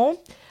from home,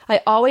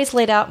 I always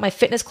laid out my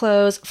fitness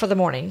clothes for the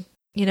morning.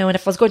 You know, and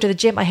if I was going to the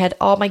gym, I had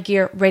all my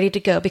gear ready to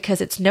go because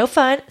it's no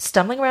fun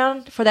stumbling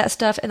around for that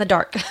stuff in the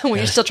dark when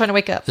you're still trying to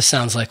wake up. This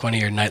sounds like one of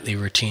your nightly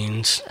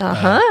routines.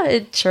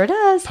 It sure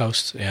does.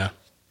 Posts, yeah.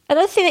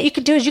 Another thing that you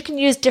can do is you can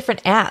use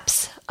different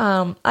apps.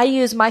 I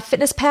use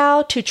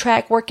MyFitnessPal to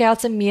track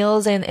workouts and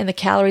meals and the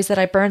calories that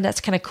I burn.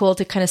 That's kind of cool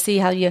to kind of see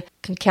how you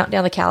can count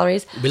down the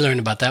calories. We learned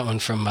about that one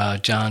from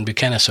John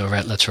Buchanan over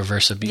at Let's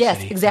Reverse Obesity.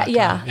 Yes, exactly.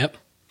 Yeah. Yep.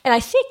 And I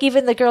think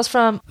even the girls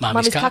from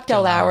Mommy's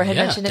Cocktail Hour had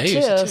mentioned it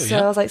too. So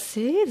I was like,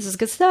 see, this is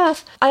good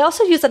stuff. I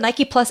also use the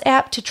Nike Plus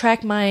app to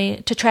track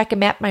and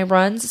map my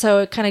runs. So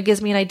it kind of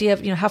gives me an idea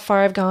of, you know, how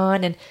far I've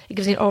gone, and it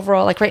gives me an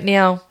overall, like right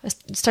now, I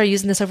started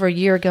using this over a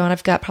year ago and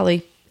I've got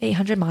probably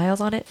 800 miles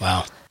on it.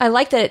 Wow. I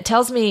like that it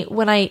tells me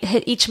when I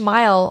hit each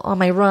mile on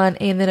my run,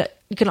 and then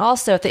you can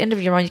also, at the end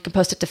of your run, you can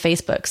post it to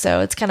Facebook. So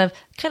it's kind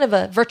of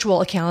a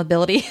virtual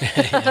accountability,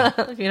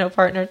 you know,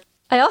 partner.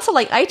 I also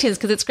like iTunes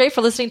because it's great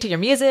for listening to your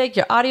music,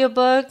 your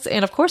audiobooks,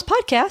 and of course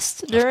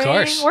podcasts during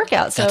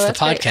workouts. So that's the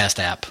podcast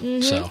app.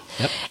 Mm-hmm. So,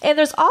 yep. And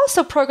there's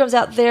also programs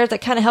out there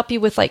that kind of help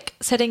you with like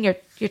setting your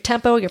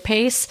tempo, your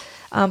pace,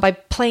 by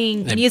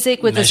playing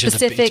music with a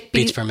specific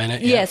beats per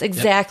minute. Yes,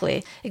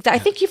 exactly. Yep. I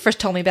think you first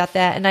told me about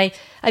that, and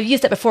I've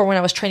used that before when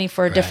I was training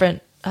for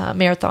different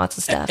marathons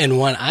and stuff. And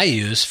one I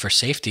use for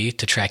safety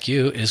to track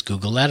you is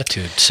Google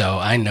Latitude, so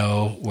I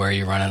know where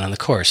you're running on the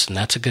course, and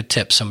that's a good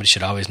tip. Somebody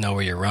should always know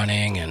where you're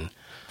running and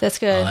that's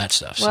good. All that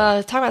stuff. So.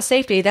 Well, talking about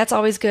safety, that's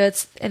always good.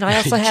 And I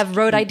also have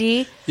road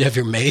ID. You have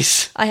your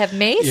mace. I have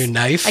mace. Your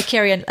knife. I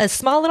carry a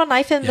small little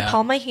knife in the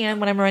palm of my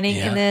hand when I'm running,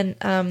 and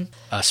then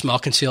a small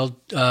concealed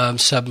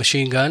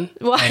submachine gun.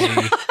 What?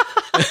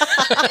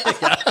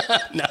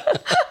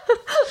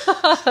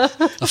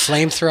 A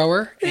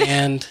flamethrower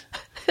and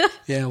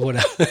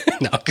whatever.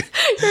 No,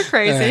 you're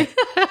crazy.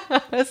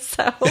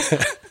 So,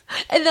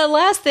 and the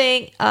last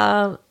thing.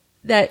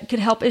 That could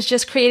help is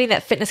just creating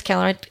that fitness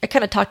calendar. I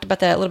kind of talked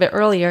about that a little bit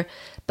earlier,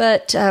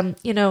 but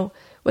you know,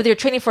 whether you're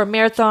training for a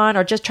marathon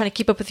or just trying to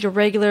keep up with your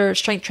regular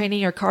strength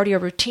training or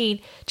cardio routine,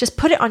 just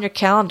put it on your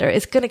calendar.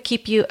 It's going to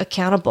keep you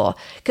accountable.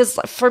 Because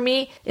for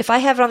me, if I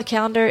have it on the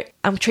calendar,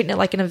 I'm treating it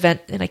like an event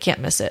and I can't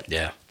miss it.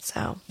 Yeah.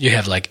 So you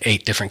have like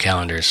 8 different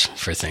calendars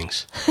for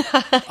things,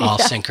 all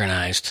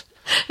synchronized.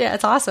 Yeah,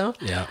 it's awesome.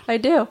 Yeah, I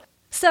do.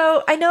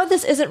 So I know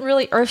this isn't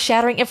really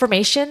earth-shattering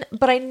information,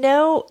 but I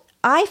know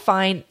I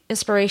find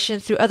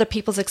inspiration through other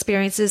people's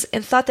experiences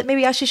and thought that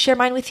maybe I should share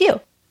mine with you.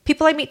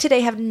 People I meet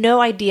today have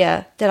no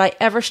idea that I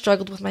ever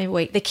struggled with my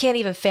weight. They can't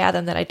even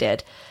fathom that I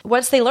did.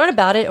 Once they learn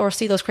about it or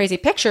see those crazy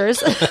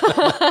pictures,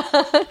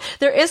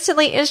 they're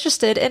instantly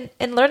interested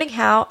in learning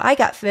how I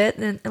got fit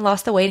and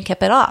lost the weight and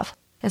kept it off.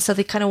 And so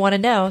they kind of want to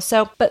know.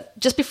 So, but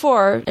just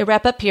before I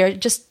wrap up here,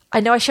 I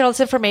know I shared all this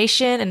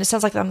information and it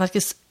sounds like I'm like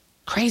this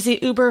crazy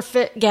uber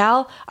fit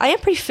gal. I am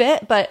pretty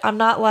fit, but I'm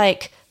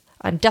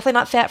definitely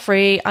not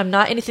fat-free. I'm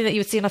not anything that you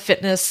would see in a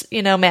fitness,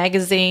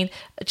 magazine.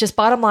 Just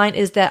bottom line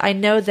is that I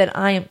know that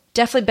I am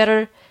definitely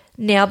better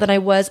now than I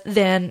was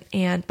then,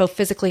 and both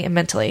physically and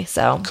mentally.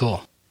 So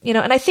cool.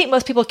 And I think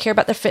most people care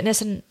about their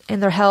fitness and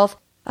their health,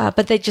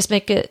 but they just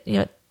make it,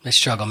 they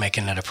struggle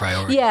making it a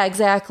priority. Yeah,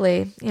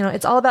 exactly.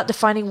 It's all about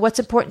defining what's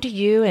important to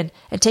you and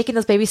taking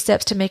those baby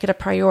steps to make it a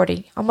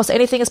priority. Almost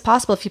anything is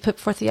possible if you put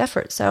forth the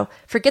effort. So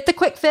forget the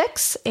quick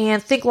fix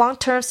and think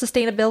long-term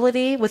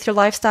sustainability with your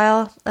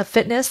lifestyle of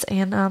fitness,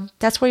 and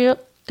that's where you'll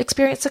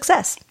experience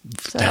success.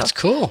 So that's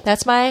cool.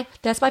 That's my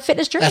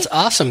fitness journey. That's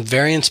awesome.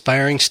 Very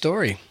inspiring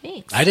story.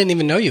 Thanks. I didn't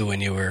even know you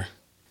when you were.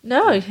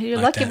 No, you're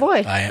a lucky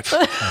boy.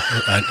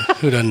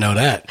 Who doesn't know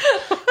that?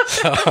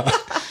 So,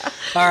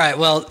 all right.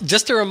 Well,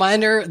 just a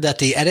reminder that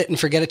the Edit and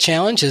Forget It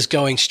Challenge is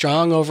going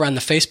strong over on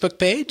the Facebook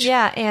page.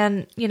 Yeah.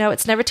 And,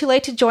 it's never too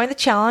late to join the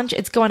challenge.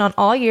 It's going on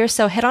all year.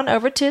 So head on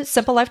over to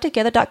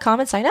simplelifetogether.com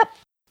and sign up.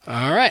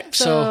 All right.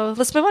 So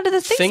let's move on to the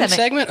thing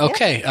segment.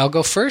 Okay. Yeah. I'll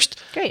go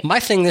first. Great. My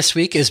thing this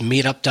week is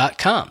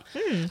meetup.com.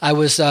 I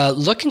was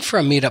looking for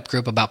a meetup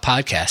group about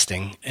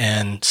podcasting,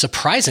 and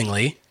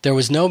surprisingly, there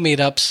was no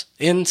meetups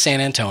in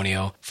San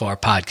Antonio for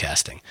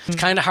podcasting. It's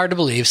kind of hard to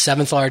believe,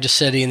 7th largest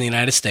city in the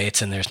United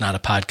States, and there's not a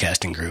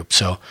podcasting group.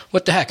 So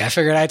what the heck? I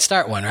figured I'd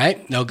start one,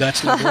 right? No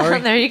guts, no glory.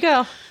 There you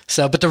go.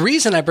 So, but the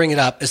reason I bring it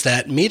up is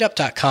that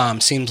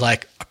meetup.com seems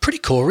like a pretty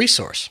cool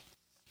resource.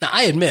 Now,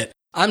 I admit,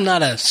 I'm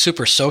not a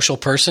super social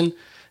person,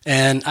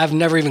 and I've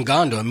never even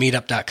gone to a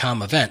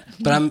meetup.com event,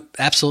 but I'm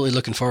absolutely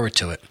looking forward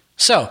to it.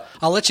 So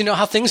I'll let you know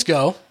how things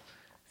go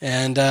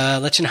and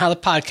let you know how the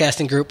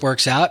podcasting group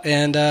works out.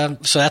 And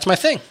so that's my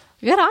thing.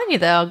 Good on you,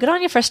 though. Good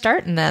on you for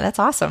starting that. That's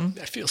awesome.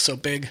 I feel so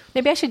big.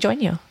 Maybe I should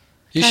join you.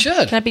 You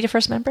should. Can I be your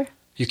first member?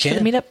 You can.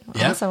 For the meetup?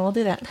 Yeah. Awesome. We'll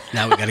do that.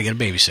 Now we got to get a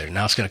babysitter.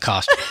 Now it's going to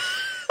cost me.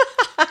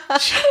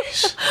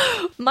 Jeez.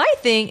 My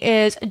thing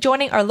is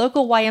joining our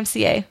local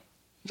YMCA.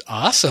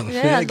 Awesome.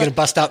 Yeah, Going to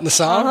bust out in the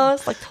song?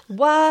 It's like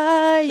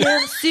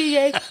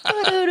YMCA.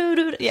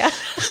 Yeah.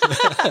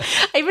 I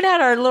even had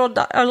our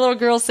little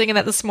girl singing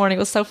that this morning. It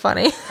was so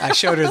funny. I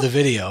showed her the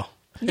video.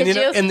 Did and,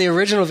 you? In the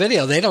original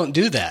video, they don't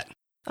do that.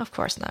 Of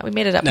course not. We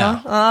made it up, No.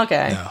 huh? Oh,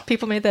 okay. No.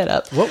 People made that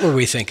up. What were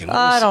we thinking?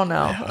 I don't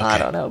know. Yeah, okay. I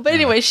don't know. But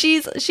anyway, she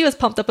was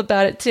pumped up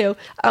about it too.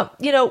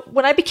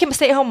 When I became a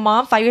stay-at-home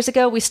mom 5 years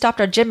ago, we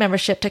stopped our gym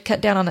membership to cut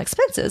down on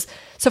expenses.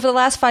 So for the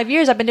last 5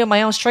 years, I've been doing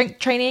my own strength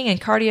training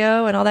and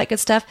cardio and all that good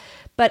stuff.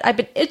 But I've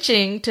been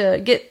itching to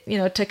get,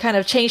 to kind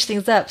of change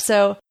things up.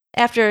 So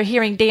after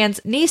hearing Dan's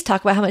niece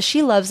talk about how much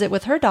she loves it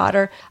with her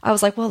daughter, I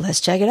was like, well,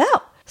 let's check it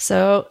out.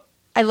 So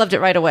I loved it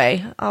right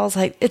away. I was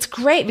like, it's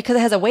great because it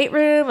has a weight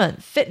room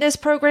and fitness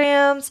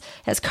programs,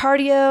 has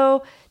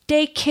cardio,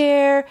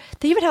 daycare.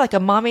 They even have like a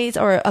mommy's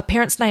or a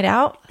parents' night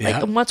out,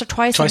 like once or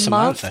twice a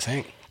month. I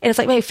think. And it's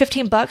like maybe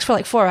 $15 for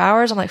like 4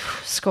 hours. I'm like,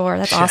 score.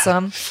 That's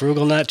awesome.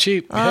 Frugal, not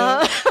cheap.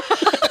 Hell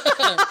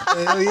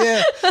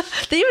yeah.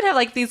 They even have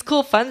like these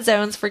cool fun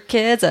zones for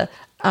kids, a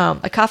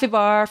coffee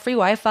bar, free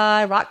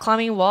Wi-Fi, rock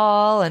climbing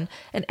wall, and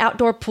an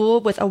outdoor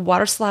pool with a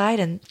water slide,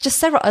 and just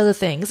several other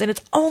things. And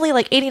it's only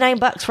like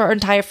 $89 for our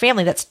entire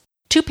family. That's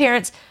 2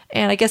 parents,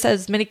 and I guess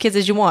as many kids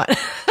as you want. Yep.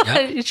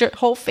 It's your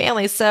whole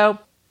family. So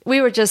we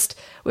were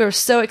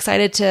so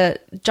excited to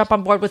jump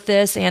on board with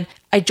this, and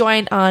I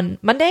joined on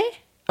Monday.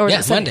 Or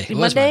was it Monday. It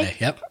was Monday.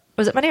 Yep.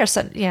 Was it Monday or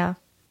Sunday? Yeah.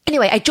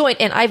 Anyway, I joined,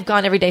 and I've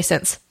gone every day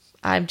since.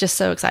 I'm just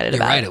so excited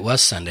about it. You're right. It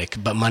was Sunday,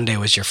 but Monday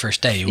was your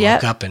first day. You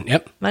woke up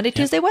and Monday,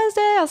 Tuesday,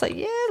 Wednesday. I was like,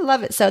 yeah,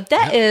 love it. So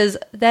that is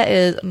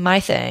my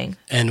thing.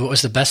 And what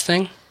was the best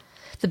thing?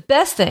 The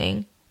best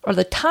thing, or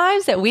the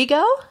times that we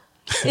go,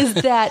 is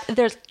that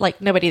there's like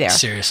nobody there.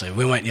 Seriously,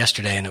 we went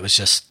yesterday and it was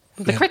just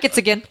the crickets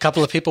again. A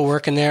couple of people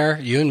working there,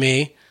 you and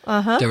me.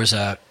 There was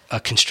a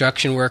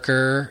construction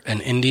worker, an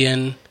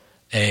Indian,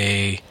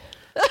 a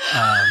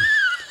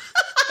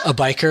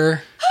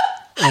biker,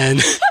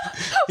 and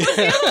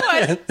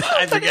I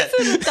forget.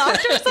 A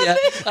doctor or something? Yeah,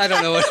 I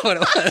don't know what it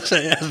was.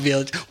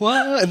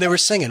 What? And they were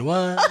singing.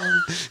 What?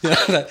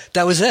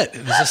 That was it.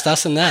 It was just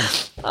us and them.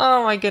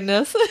 Oh my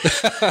goodness.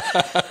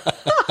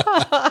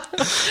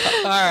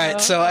 All right,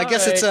 so I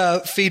guess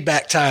it's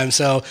feedback time.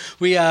 So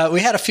we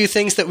had a few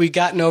things that we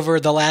gotten over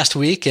the last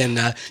week,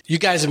 and you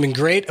guys have been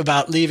great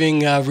about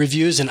leaving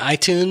reviews in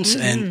iTunes,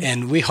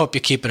 and we hope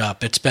you keep it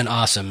up. It's been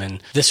awesome.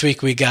 And this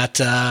week we got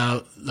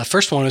the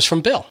first one was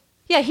from Bill.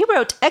 Yeah, he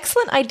wrote,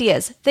 excellent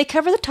ideas. They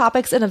cover the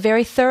topics in a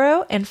very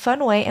thorough and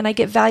fun way, and I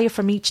get value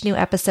from each new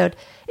episode.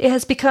 It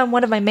has become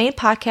one of my main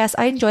podcasts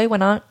I enjoy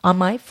when on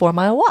my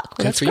 4-mile walk. Well,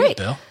 Good that's for great.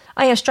 You, Bill.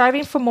 I am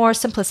striving for more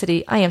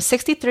simplicity. I am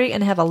 63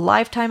 and have a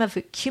lifetime of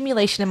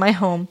accumulation in my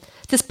home.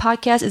 This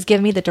podcast is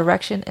giving me the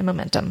direction and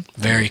momentum.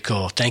 Very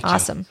cool. Thank you.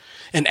 Awesome.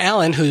 And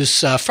Alan,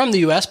 who's from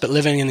the U.S. but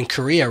living in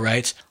Korea,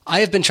 writes,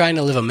 I have been trying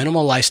to live a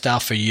minimal lifestyle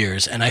for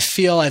years, and I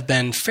feel I've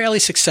been fairly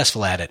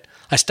successful at it.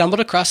 I stumbled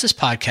across this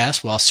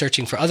podcast while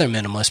searching for other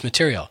minimalist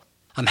material.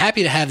 I'm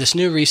happy to have this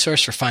new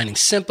resource for finding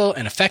simple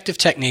and effective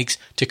techniques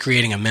to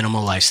creating a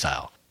minimal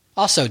lifestyle.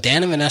 Also,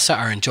 Dan and Vanessa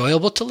are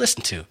enjoyable to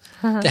listen to.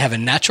 They have a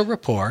natural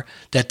rapport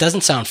that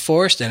doesn't sound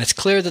forced, and it's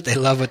clear that they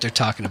love what they're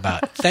talking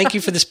about. Thank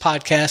you for this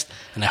podcast,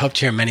 and I hope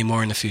to hear many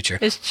more in the future.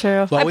 It's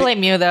true. I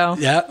blame you, though.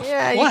 Yeah?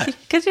 Yeah. What?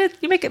 Because you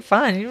make it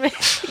fun.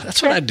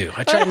 That's what I do.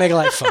 I try to make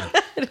life fun.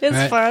 It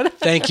is fun.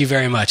 Thank you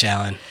very much,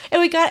 Alan.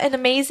 And we got an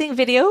amazing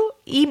video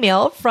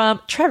email from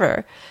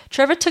Trevor.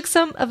 Trevor took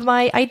some of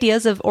my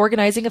ideas of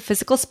organizing a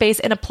physical space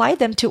and applied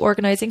them to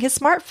organizing his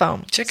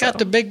smartphone. Check out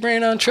the big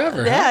brain on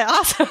Trevor. Yeah,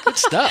 awesome. Good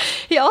stuff.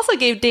 He also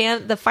gave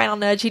Dan the final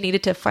nudge he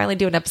needed to finally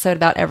do an episode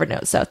about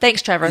Evernote. So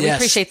thanks, Trevor. We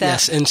appreciate that.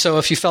 Yes, and so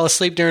if you fell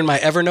asleep during my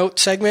Evernote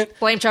segment,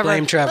 blame Trevor.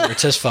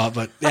 It's his fault.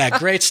 But yeah,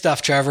 great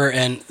stuff, Trevor,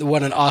 and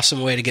what an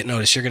awesome way to get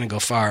noticed. You're going to go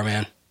far,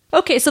 man.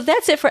 Okay, so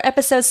that's it for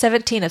episode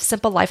 17 of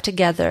Simple Life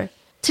Together.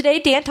 Today,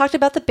 Dan talked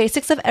about the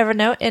basics of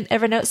Evernote and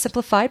Evernote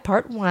Simplified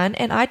Part 1,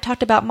 and I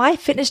talked about my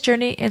fitness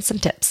journey and some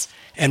tips.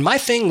 And my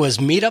thing was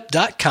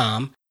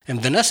meetup.com,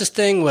 and Vanessa's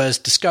thing was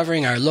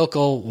discovering our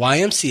local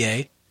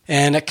YMCA,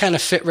 and it kind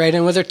of fit right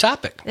in with her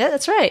topic. Yeah,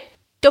 that's right.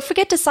 Don't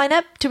forget to sign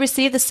up to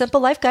receive the Simple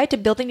Life Guide to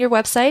building your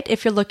website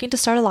if you're looking to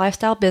start a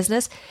lifestyle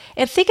business,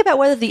 and think about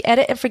whether the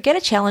Edit and Forget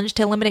It challenge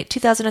to eliminate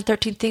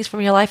 2013 things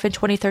from your life in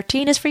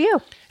 2013 is for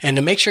you. And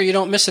to make sure you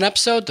don't miss an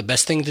episode, the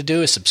best thing to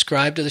do is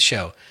subscribe to the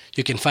show.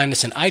 You can find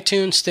us in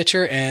iTunes,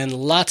 Stitcher, and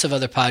lots of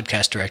other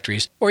podcast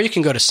directories, or you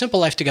can go to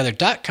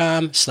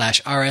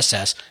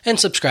simplelifetogether.com/RSS and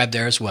subscribe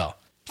there as well.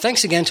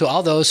 Thanks again to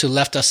all those who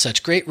left us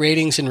such great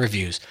ratings and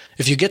reviews.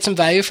 If you get some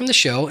value from the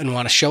show and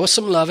want to show us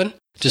some loving,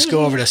 just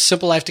go over to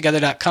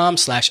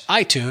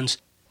simplelifetogether.com/iTunes,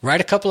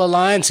 write a couple of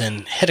lines,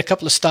 and hit a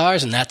couple of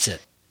stars, and that's it.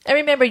 And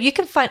remember, you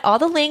can find all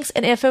the links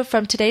and info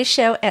from today's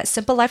show at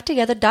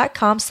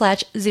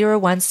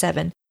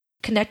simplelifetogether.com/017.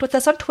 Connect with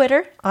us on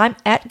Twitter. I'm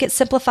at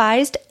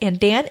GetSimplified, and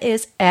Dan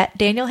is at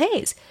Daniel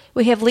Hayes.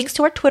 We have links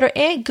to our Twitter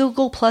and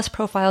Google Plus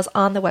profiles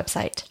on the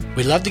website.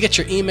 We'd love to get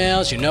your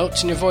emails, your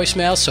notes, and your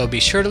voicemails, so be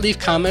sure to leave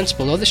comments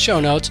below the show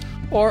notes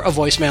or a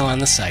voicemail on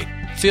the site.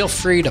 Feel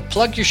free to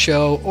plug your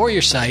show or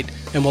your site,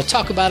 and we'll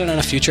talk about it on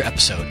a future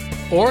episode.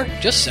 Or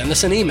just send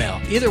us an email.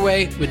 Either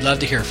way, we'd love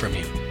to hear from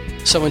you.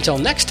 So until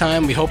next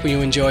time, we hope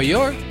you enjoy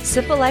your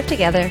Simple Life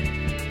Together.